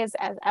priorities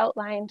as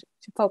outlined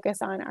to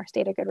focus on our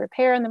state of good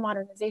repair and the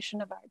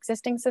modernization of our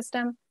existing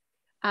system.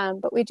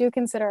 But we do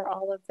consider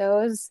all of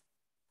those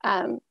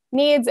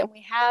needs, and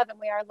we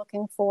are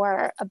looking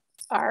for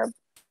our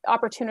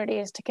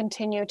opportunities to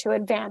continue to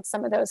advance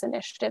some of those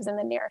initiatives in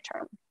the near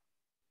term.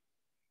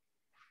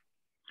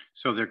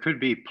 So there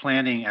could be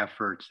planning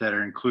efforts that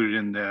are included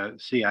in the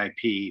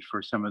CIP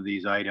for some of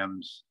these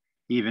items,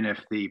 even if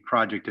the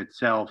project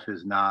itself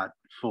is not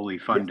fully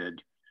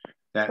funded.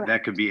 Yes.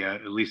 That could be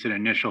at least an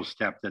initial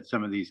step that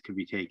some of these could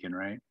be taken,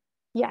 right?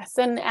 Yes,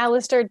 and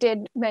Alistair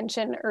did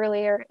mention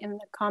earlier in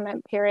the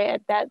comment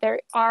period that there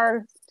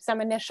are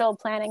some initial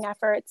planning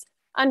efforts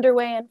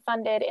underway and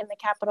funded in the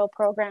capital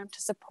program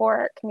to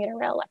support commuter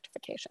rail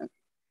electrification.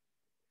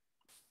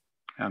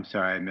 I'm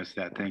sorry, I missed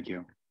that. Thank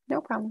you.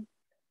 No problem.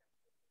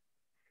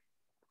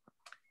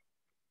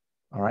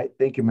 All right,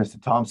 thank you,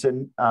 Mr.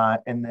 Thompson.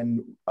 And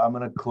then I'm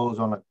going to close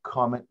on a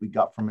comment we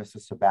got from Mr.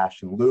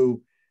 Sebastian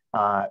Liu,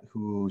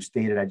 who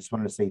stated, I just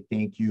wanted to say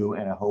thank you,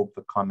 and I hope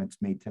the comments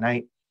made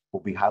tonight will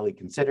be highly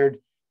considered,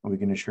 and we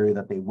can assure you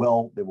that they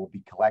will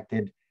be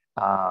collected.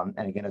 And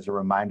again, as a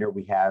reminder,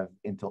 we have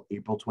until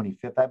April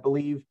 25th, I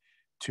believe,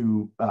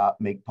 to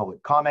make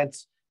public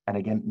comments. And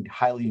again, we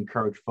highly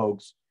encourage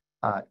folks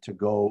to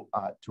go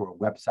to our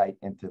website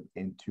and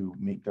to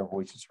make their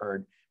voices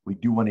heard. We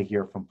do want to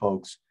hear from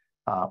folks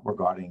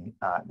regarding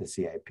the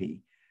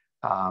CIP.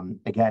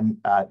 Again,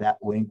 that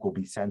link will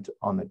be sent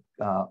on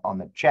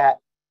the chat.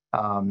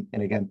 And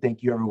again,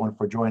 thank you everyone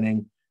for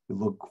joining. We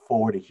look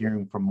forward to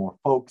hearing from more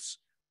folks.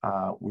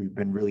 We've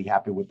been really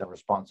happy with the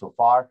response so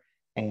far,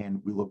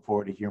 and we look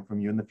forward to hearing from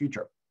you in the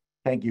future.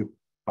 Thank you.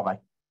 Bye-bye.